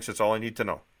 Okay, thanks. That's all I need to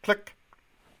know. Click.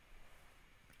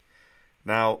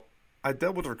 Now, I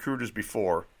dealt with recruiters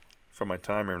before from my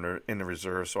time in the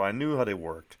reserve, so I knew how they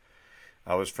worked.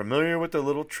 I was familiar with the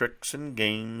little tricks and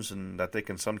games and that they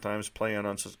can sometimes play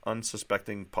on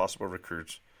unsuspecting possible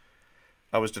recruits.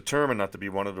 I was determined not to be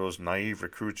one of those naive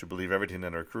recruits who believe everything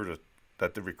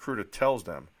that the recruiter tells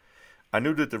them. I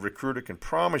knew that the recruiter can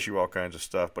promise you all kinds of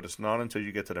stuff, but it's not until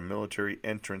you get to the Military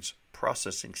Entrance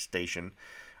Processing Station,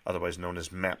 otherwise known as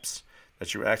MEPS,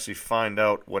 that you actually find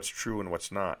out what's true and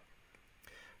what's not.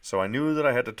 So I knew that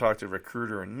I had to talk to the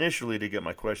recruiter initially to get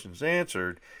my questions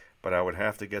answered, but I would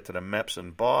have to get to the MEPS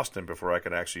in Boston before I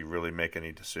could actually really make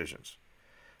any decisions.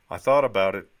 I thought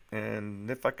about it,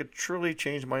 and if I could truly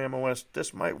change my MOS,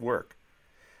 this might work.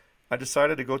 I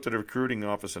decided to go to the recruiting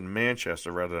office in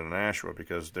Manchester rather than Nashua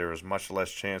because there was much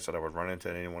less chance that I would run into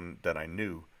anyone that I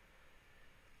knew.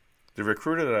 The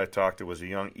recruiter that I talked to was a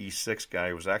young E6 guy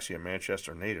who was actually a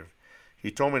Manchester native.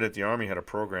 He told me that the Army had a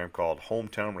program called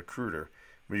Hometown Recruiter,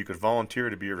 where you could volunteer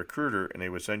to be a recruiter and they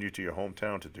would send you to your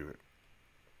hometown to do it.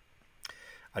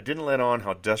 I didn't let on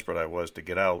how desperate I was to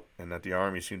get out and that the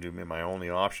Army seemed to be my only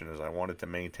option as I wanted to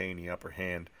maintain the upper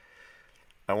hand.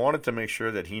 I wanted to make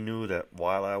sure that he knew that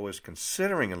while I was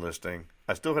considering enlisting,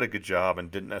 I still had a good job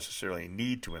and didn't necessarily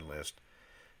need to enlist,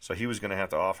 so he was going to have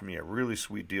to offer me a really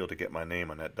sweet deal to get my name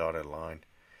on that dotted line.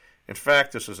 In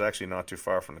fact, this was actually not too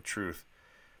far from the truth.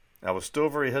 I was still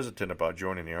very hesitant about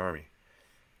joining the Army.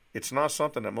 It's not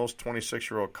something that most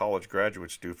 26-year-old college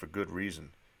graduates do for good reason.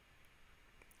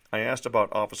 I asked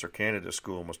about officer candidate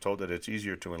school and was told that it's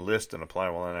easier to enlist than apply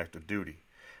while on active duty.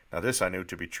 Now this I knew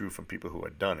to be true from people who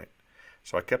had done it,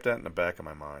 so I kept that in the back of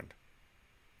my mind.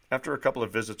 After a couple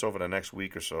of visits over the next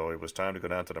week or so, it was time to go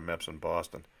down to the MEPS in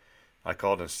Boston. I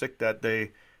called in sick that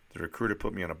day. The recruiter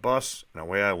put me on a bus, and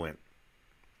away I went.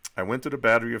 I went through the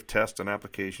battery of tests and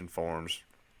application forms.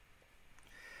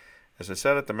 As I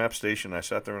sat at the MEP station, I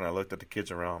sat there and I looked at the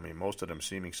kids around me, most of them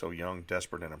seeming so young,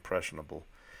 desperate, and impressionable.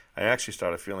 I actually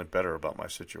started feeling better about my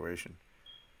situation.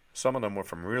 Some of them were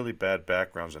from really bad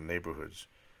backgrounds and neighborhoods.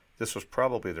 This was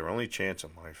probably their only chance in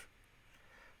life.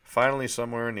 Finally,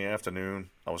 somewhere in the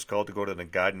afternoon, I was called to go to the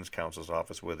guidance counsel's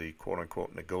office where the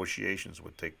quote-unquote negotiations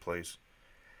would take place.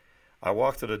 I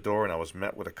walked to the door and I was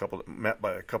met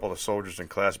by a couple of soldiers in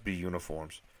Class B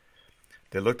uniforms.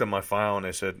 They looked at my file and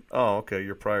they said, "Oh, okay,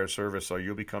 your prior service, so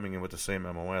you'll be coming in with the same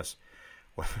MOS."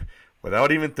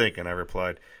 Without even thinking, I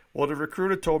replied, "Well, the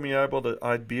recruiter told me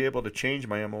I'd be able to change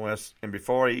my MOS," and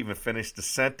before I even finished the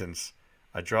sentence,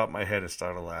 I dropped my head and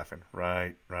started laughing.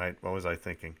 Right, what was I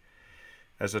thinking?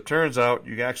 As it turns out,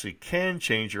 you actually can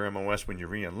change your MOS when you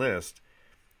re-enlist.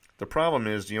 The problem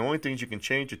is the only things you can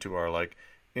change it to are like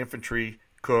infantry,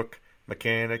 cook,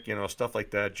 mechanic, stuff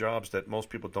like that, jobs that most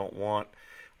people don't want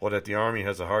or that the Army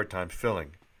has a hard time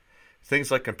filling.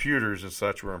 Things like computers and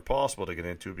such were impossible to get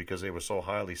into because they were so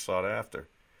highly sought after.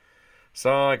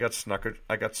 So I got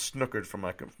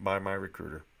snookered by my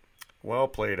recruiter. Well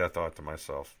played, I thought to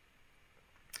myself.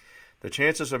 The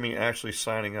chances of me actually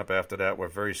signing up after that were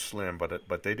very slim,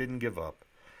 but they didn't give up.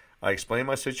 I explained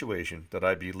my situation, that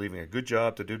I'd be leaving a good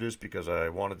job to do this because I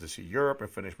wanted to see Europe and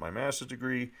finish my master's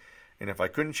degree, and if I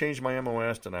couldn't change my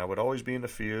MOS, then I would always be in the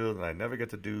field, and I'd never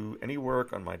get to do any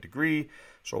work on my degree,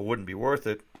 so it wouldn't be worth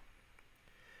it.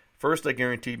 First, they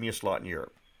guaranteed me a slot in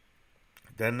Europe.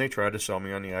 Then they tried to sell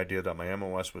me on the idea that my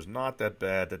MOS was not that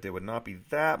bad, that there would not be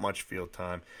that much field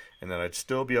time, and that I'd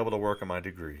still be able to work on my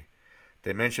degree.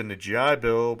 They mentioned the GI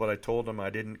Bill, but I told them I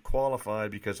didn't qualify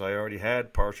because I already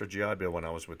had partial GI Bill when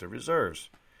I was with the reserves.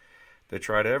 They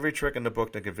tried every trick in the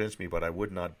book to convince me, but I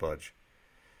would not budge.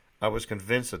 I was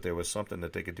convinced that there was something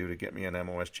that they could do to get me an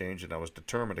MOS change, and I was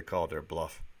determined to call their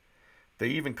bluff. They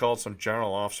even called some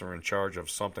general officer in charge of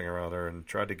something or other and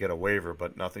tried to get a waiver,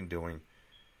 but nothing doing.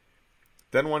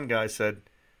 Then one guy said,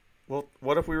 "Well,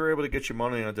 what if we were able to get you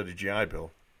money under the GI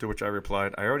Bill?" To which I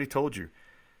replied, "I already told you.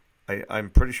 I'm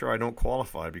pretty sure I don't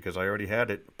qualify because I already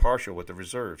had it partial with the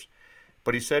reserves."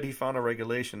 But he said he found a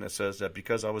regulation that says that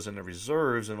because I was in the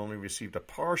reserves and only received a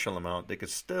partial amount, they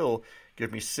could still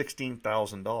give me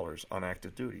 $16,000 on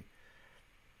active duty.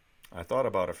 I thought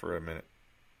about it for a minute.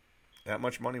 That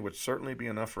much money would certainly be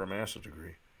enough for a master's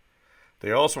degree.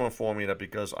 They also informed me that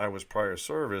because I was prior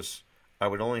service, I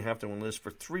would only have to enlist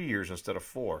for 3 years instead of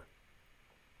 4.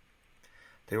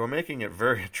 They were making it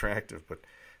very attractive, but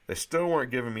they still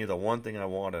weren't giving me the one thing I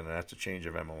wanted, and that's a change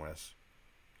of MOS.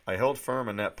 I held firm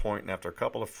on that point, and after a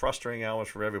couple of frustrating hours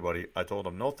for everybody, I told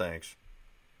them no thanks.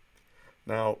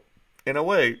 Now, in a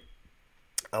way,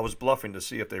 I was bluffing to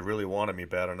see if they really wanted me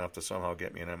bad enough to somehow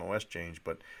get me an MOS change,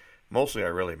 but mostly I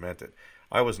really meant it.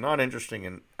 I was not interested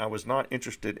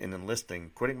in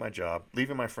enlisting, quitting my job,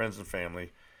 leaving my friends and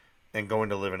family, and going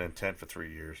to live in a tent for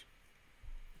 3 years.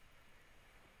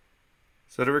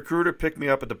 So the recruiter picked me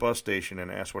up at the bus station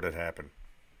and asked what had happened.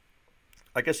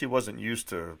 I guess he wasn't used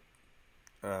to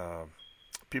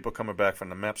people coming back from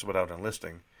the MEPS without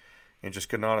enlisting, and just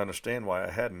could not understand why I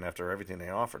hadn't after everything they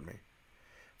offered me.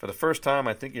 For the first time,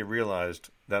 I think he realized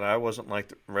that I wasn't like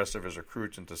the rest of his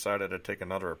recruits and decided to take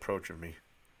another approach of me.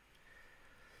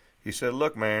 He said,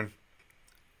 "Look, man,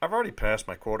 I've already passed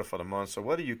my quota for the month, so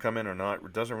whether you come in or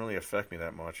not doesn't really affect me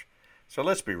that much. So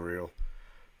let's be real.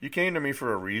 You came to me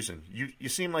for a reason. You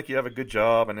seem like you have a good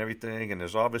job and everything, and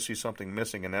there's obviously something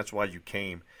missing, and that's why you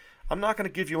came. I'm not going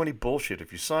to give you any bullshit.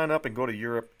 If you sign up and go to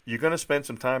Europe, you're going to spend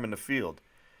some time in the field.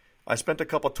 I spent a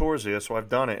couple tours there, so I've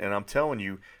done it, and I'm telling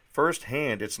you,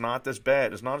 firsthand, it's not as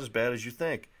bad. It's not as bad as you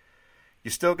think. You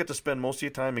still get to spend most of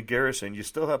your time in garrison. You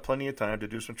still have plenty of time to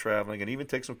do some traveling and even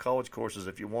take some college courses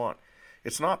if you want.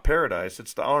 It's not paradise.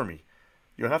 It's the Army.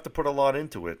 You'll have to put a lot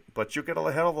into it, but you'll get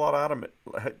a hell of a lot out of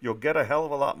it. You'll get a hell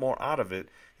of a lot more out of it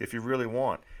if you really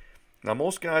want. Now,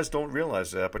 most guys don't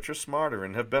realize that, but you're smarter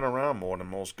and have been around more than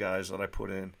most guys that I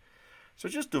put in. So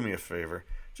just do me a favor.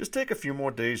 Just take a few more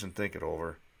days and think it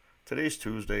over. Today's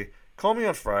Tuesday. Call me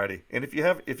on Friday, and if you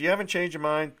haven't changed your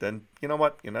mind, then you know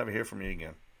what? You'll never hear from me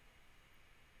again."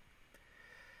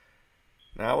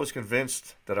 Now, I was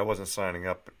convinced that I wasn't signing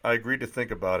up. I agreed to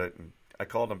think about it, and I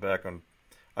called him back on.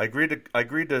 I agreed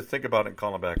to think about it and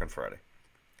call him back on Friday.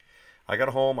 I got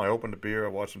home, I opened a beer, I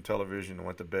watched some television, and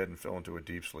went to bed and fell into a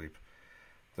deep sleep.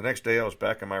 The next day, I was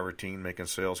back in my routine, making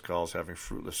sales calls, having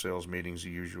fruitless sales meetings, the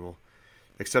usual.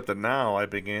 Except that now I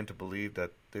began to believe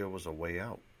that there was a way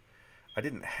out. I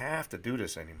didn't have to do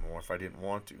this anymore if I didn't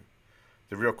want to.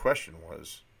 The real question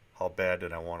was, how bad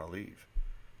did I want to leave?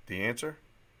 The answer?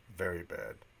 Very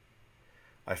bad.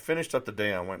 I finished up the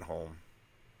day and went home.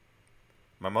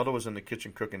 My mother was in the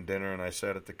kitchen cooking dinner, and I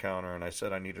sat at the counter, and I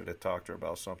said I needed to talk to her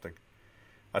about something.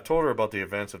 I told her about the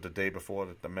events of the day before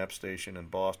at the MEP station in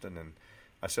Boston, and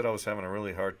I said I was having a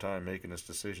really hard time making this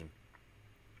decision.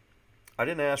 I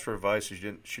didn't ask for advice.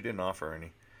 She didn't offer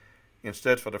any.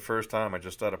 Instead, for the first time, I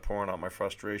just started pouring out my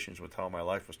frustrations with how my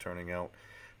life was turning out,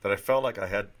 that I felt like I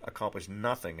had accomplished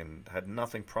nothing and had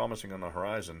nothing promising on the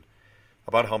horizon,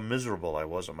 about how miserable I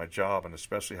was at my job, and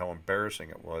especially how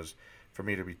embarrassing it was for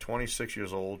me to be 26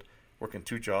 years old, working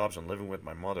 2 jobs, and living with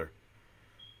my mother.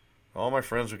 All my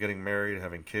friends were getting married,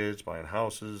 having kids, buying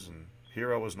houses, and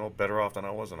here I was no better off than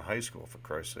I was in high school, for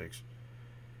Christ's sakes.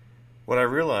 What I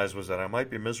realized was that I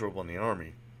might be miserable in the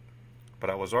Army,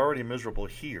 but I was already miserable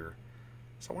here,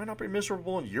 so why not be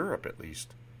miserable in Europe at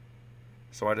least?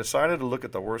 So I decided to look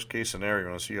at the worst-case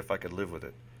scenario and see if I could live with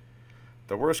it.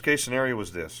 The worst-case scenario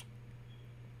was this.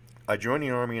 I join the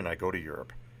Army and I go to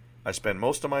Europe. I spend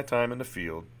most of my time in the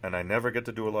field, and I never get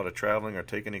to do a lot of traveling or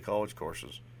take any college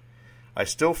courses. I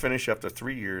still finish after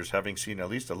 3 years, having seen at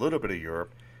least a little bit of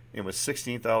Europe, and with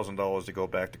 $16,000 to go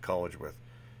back to college with.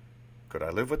 Could I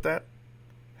live with that?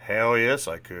 Hell yes,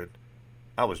 I could.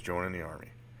 I was joining the Army.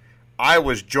 I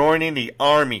was joining the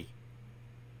Army!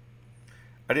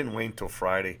 I didn't wait until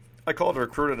Friday. I called the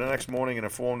recruiter the next morning and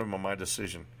informed him of my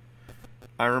decision.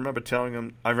 I remember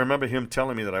him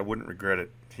telling me that I wouldn't regret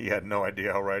it. He had no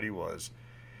idea how right he was.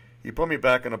 He put me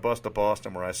back on a bus to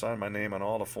Boston, where I signed my name on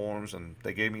all the forms, and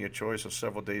they gave me a choice of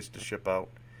several dates to ship out.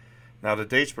 Now, the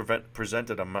dates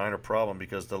presented a minor problem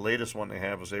because the latest one they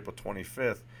had was April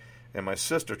 25th, and my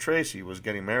sister Tracy was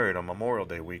getting married on Memorial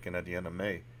Day weekend at the end of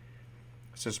May.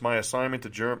 Since my assignment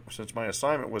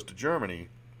was to Germany,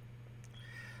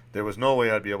 there was no way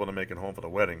I'd be able to make it home for the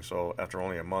wedding, so after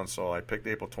only a month, so I picked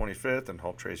April 25th and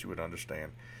hoped Tracy would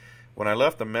understand. When I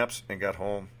left the MEPS and got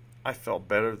home, I felt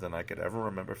better than I could ever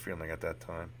remember feeling at that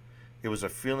time. It was a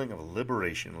feeling of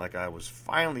liberation, like I was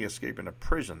finally escaping a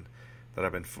prison that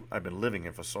I've been living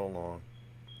in for so long.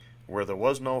 Where there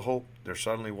was no hope, there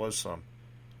suddenly was some.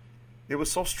 It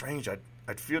was so strange.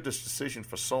 I'd feared this decision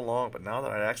for so long, but now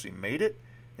that I'd actually made it,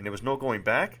 and there was no going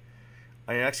back,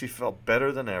 I actually felt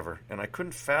better than ever, and I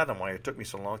couldn't fathom why it took me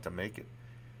so long to make it.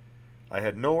 I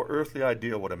had no earthly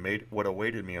idea what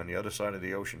awaited me on the other side of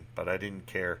the ocean, but I didn't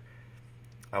care.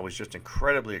 I was just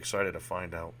incredibly excited to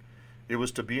find out. It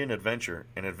was to be an adventure,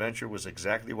 and adventure was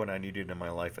exactly what I needed in my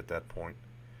life at that point.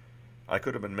 I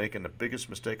could have been making the biggest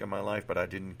mistake of my life, but I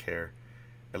didn't care.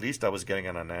 At least I was getting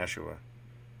out of Nashua.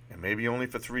 And maybe only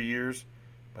for 3 years,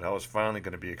 but I was finally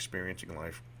going to be experiencing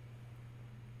life.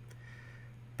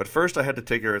 But first I had to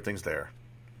take care of things there.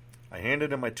 I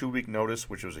handed in my 2-week notice,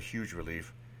 which was a huge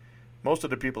relief. Most of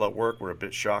the people at work were a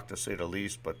bit shocked, to say the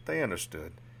least, but they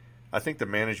understood. I think the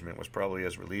management was probably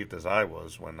as relieved as I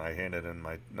was when I handed in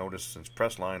my notice, since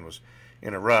Pressline was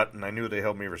in a rut and I knew they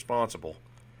held me responsible.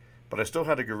 But I still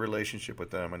had a good relationship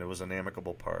with them, and it was an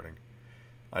amicable parting.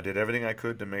 I did everything I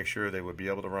could to make sure they would be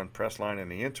able to run Pressline in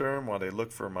the interim while they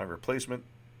looked for my replacement,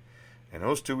 and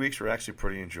those 2 weeks were actually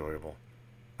pretty enjoyable.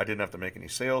 I didn't have to make any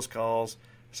sales calls,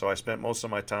 so I spent most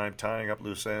of my time tying up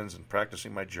loose ends and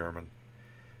practicing my German.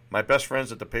 My best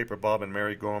friends at the paper, Bob and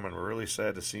Mary Gorman, were really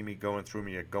sad to see me going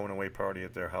a going-away party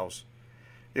at their house.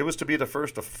 It was to be the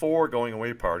first of 4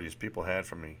 going-away parties people had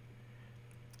for me.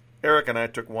 Eric and I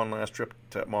took one last trip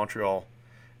to Montreal,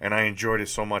 and I enjoyed it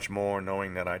so much more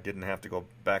knowing that I didn't have to go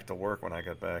back to work when I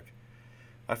got back.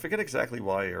 I forget exactly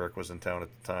why Eric was in town at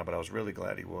the time, but I was really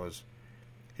glad he was.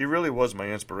 He really was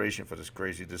my inspiration for this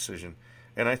crazy decision,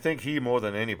 and I think he, more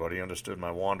than anybody, understood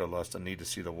my wanderlust and need to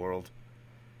see the world.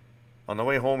 On the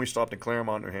way home, we stopped in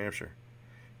Claremont, New Hampshire.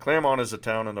 Claremont is a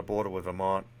town on the border with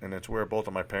Vermont, and it's where both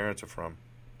of my parents are from.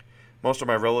 Most of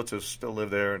my relatives still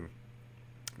live there, and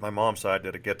my mom's side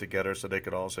did a get-together so they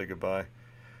could all say goodbye.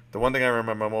 The one thing I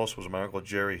remember most was my Uncle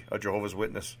Jerry, a Jehovah's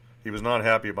Witness. He was not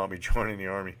happy about me joining the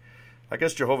Army. I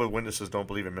guess Jehovah's Witnesses don't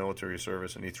believe in military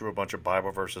service, and he threw a bunch of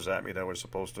Bible verses at me that were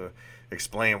supposed to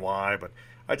explain why, but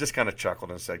I just kind of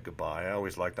chuckled and said goodbye. I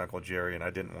always liked Uncle Jerry, and I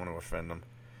didn't want to offend him.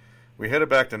 We headed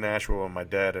back to Nashua when my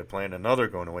dad had planned another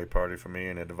going-away party for me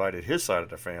and had invited his side of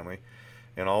the family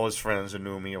and all his friends who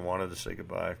knew me and wanted to say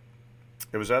goodbye.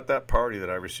 It was at that party that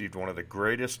I received one of the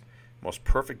greatest, most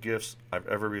perfect gifts I've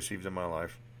ever received in my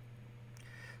life.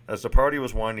 As the party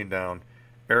was winding down,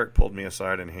 Eric pulled me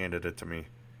aside and handed it to me.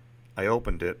 I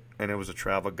opened it, and it was a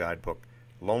travel guidebook,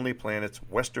 Lonely Planets,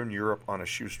 Western Europe on a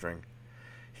Shoestring.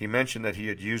 He mentioned that he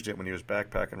had used it when he was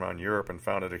backpacking around Europe and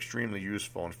found it extremely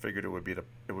useful and figured it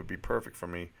would be perfect for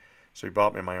me, so he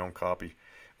bought me my own copy.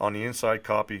 On the inside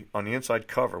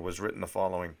cover was written the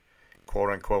following, quote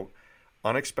unquote,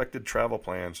 "Unexpected travel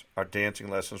plans are dancing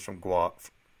lessons from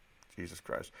Jesus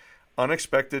Christ.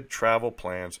 Unexpected travel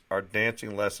plans are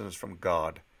dancing lessons from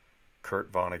God.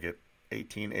 Kurt Vonnegut,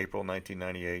 18 April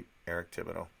 1998, Eric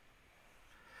Thibodeau."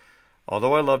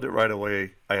 Although I loved it right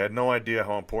away, I had no idea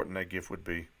how important that gift would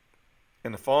be.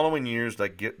 In the following years,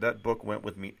 that book went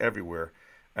with me everywhere,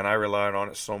 and I relied on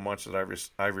it so much that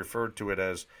I referred to it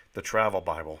as the Travel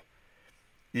Bible.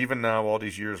 Even now, all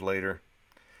these years later,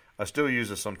 I still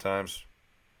use it sometimes.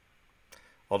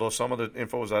 Although some of the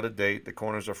info is out of date, the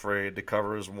corners are frayed, the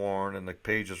cover is worn, and the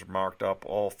pages are marked up,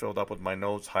 all filled up with my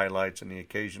notes, highlights, and the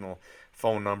occasional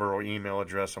phone number or email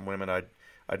address from women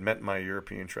I'd met in my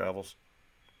European travels.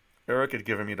 Eric had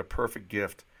given me the perfect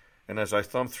gift, and as I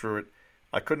thumbed through it,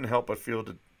 I couldn't help but feel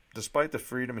that despite the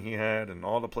freedom he had and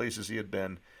all the places he had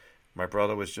been, my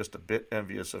brother was just a bit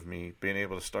envious of me being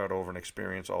able to start over and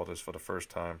experience all this for the first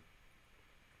time.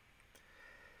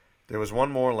 There was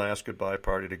one more last goodbye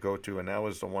party to go to, and that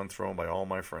was the one thrown by all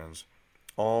my friends.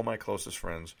 All my closest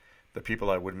friends, the people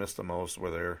I would miss the most,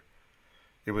 were there.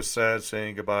 It was sad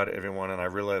saying goodbye to everyone, and I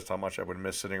realized how much I would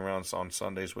miss sitting around on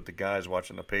Sundays with the guys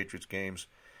watching the Patriots games,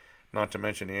 not to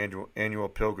mention the annual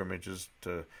pilgrimages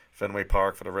to Fenway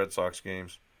Park for the Red Sox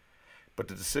games. But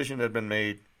the decision had been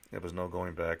made. There was no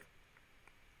going back.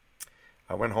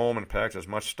 I went home and packed as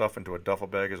much stuff into a duffel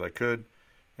bag as I could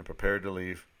and prepared to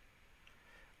leave.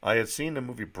 I had seen the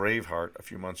movie Braveheart a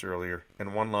few months earlier,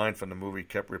 and one line from the movie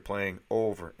kept replaying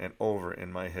over and over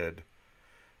in my head.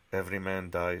 Every man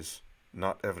dies.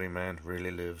 Not every man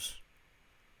really lives.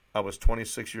 I was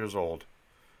 26 years old,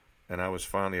 and I was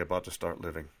finally about to start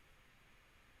living.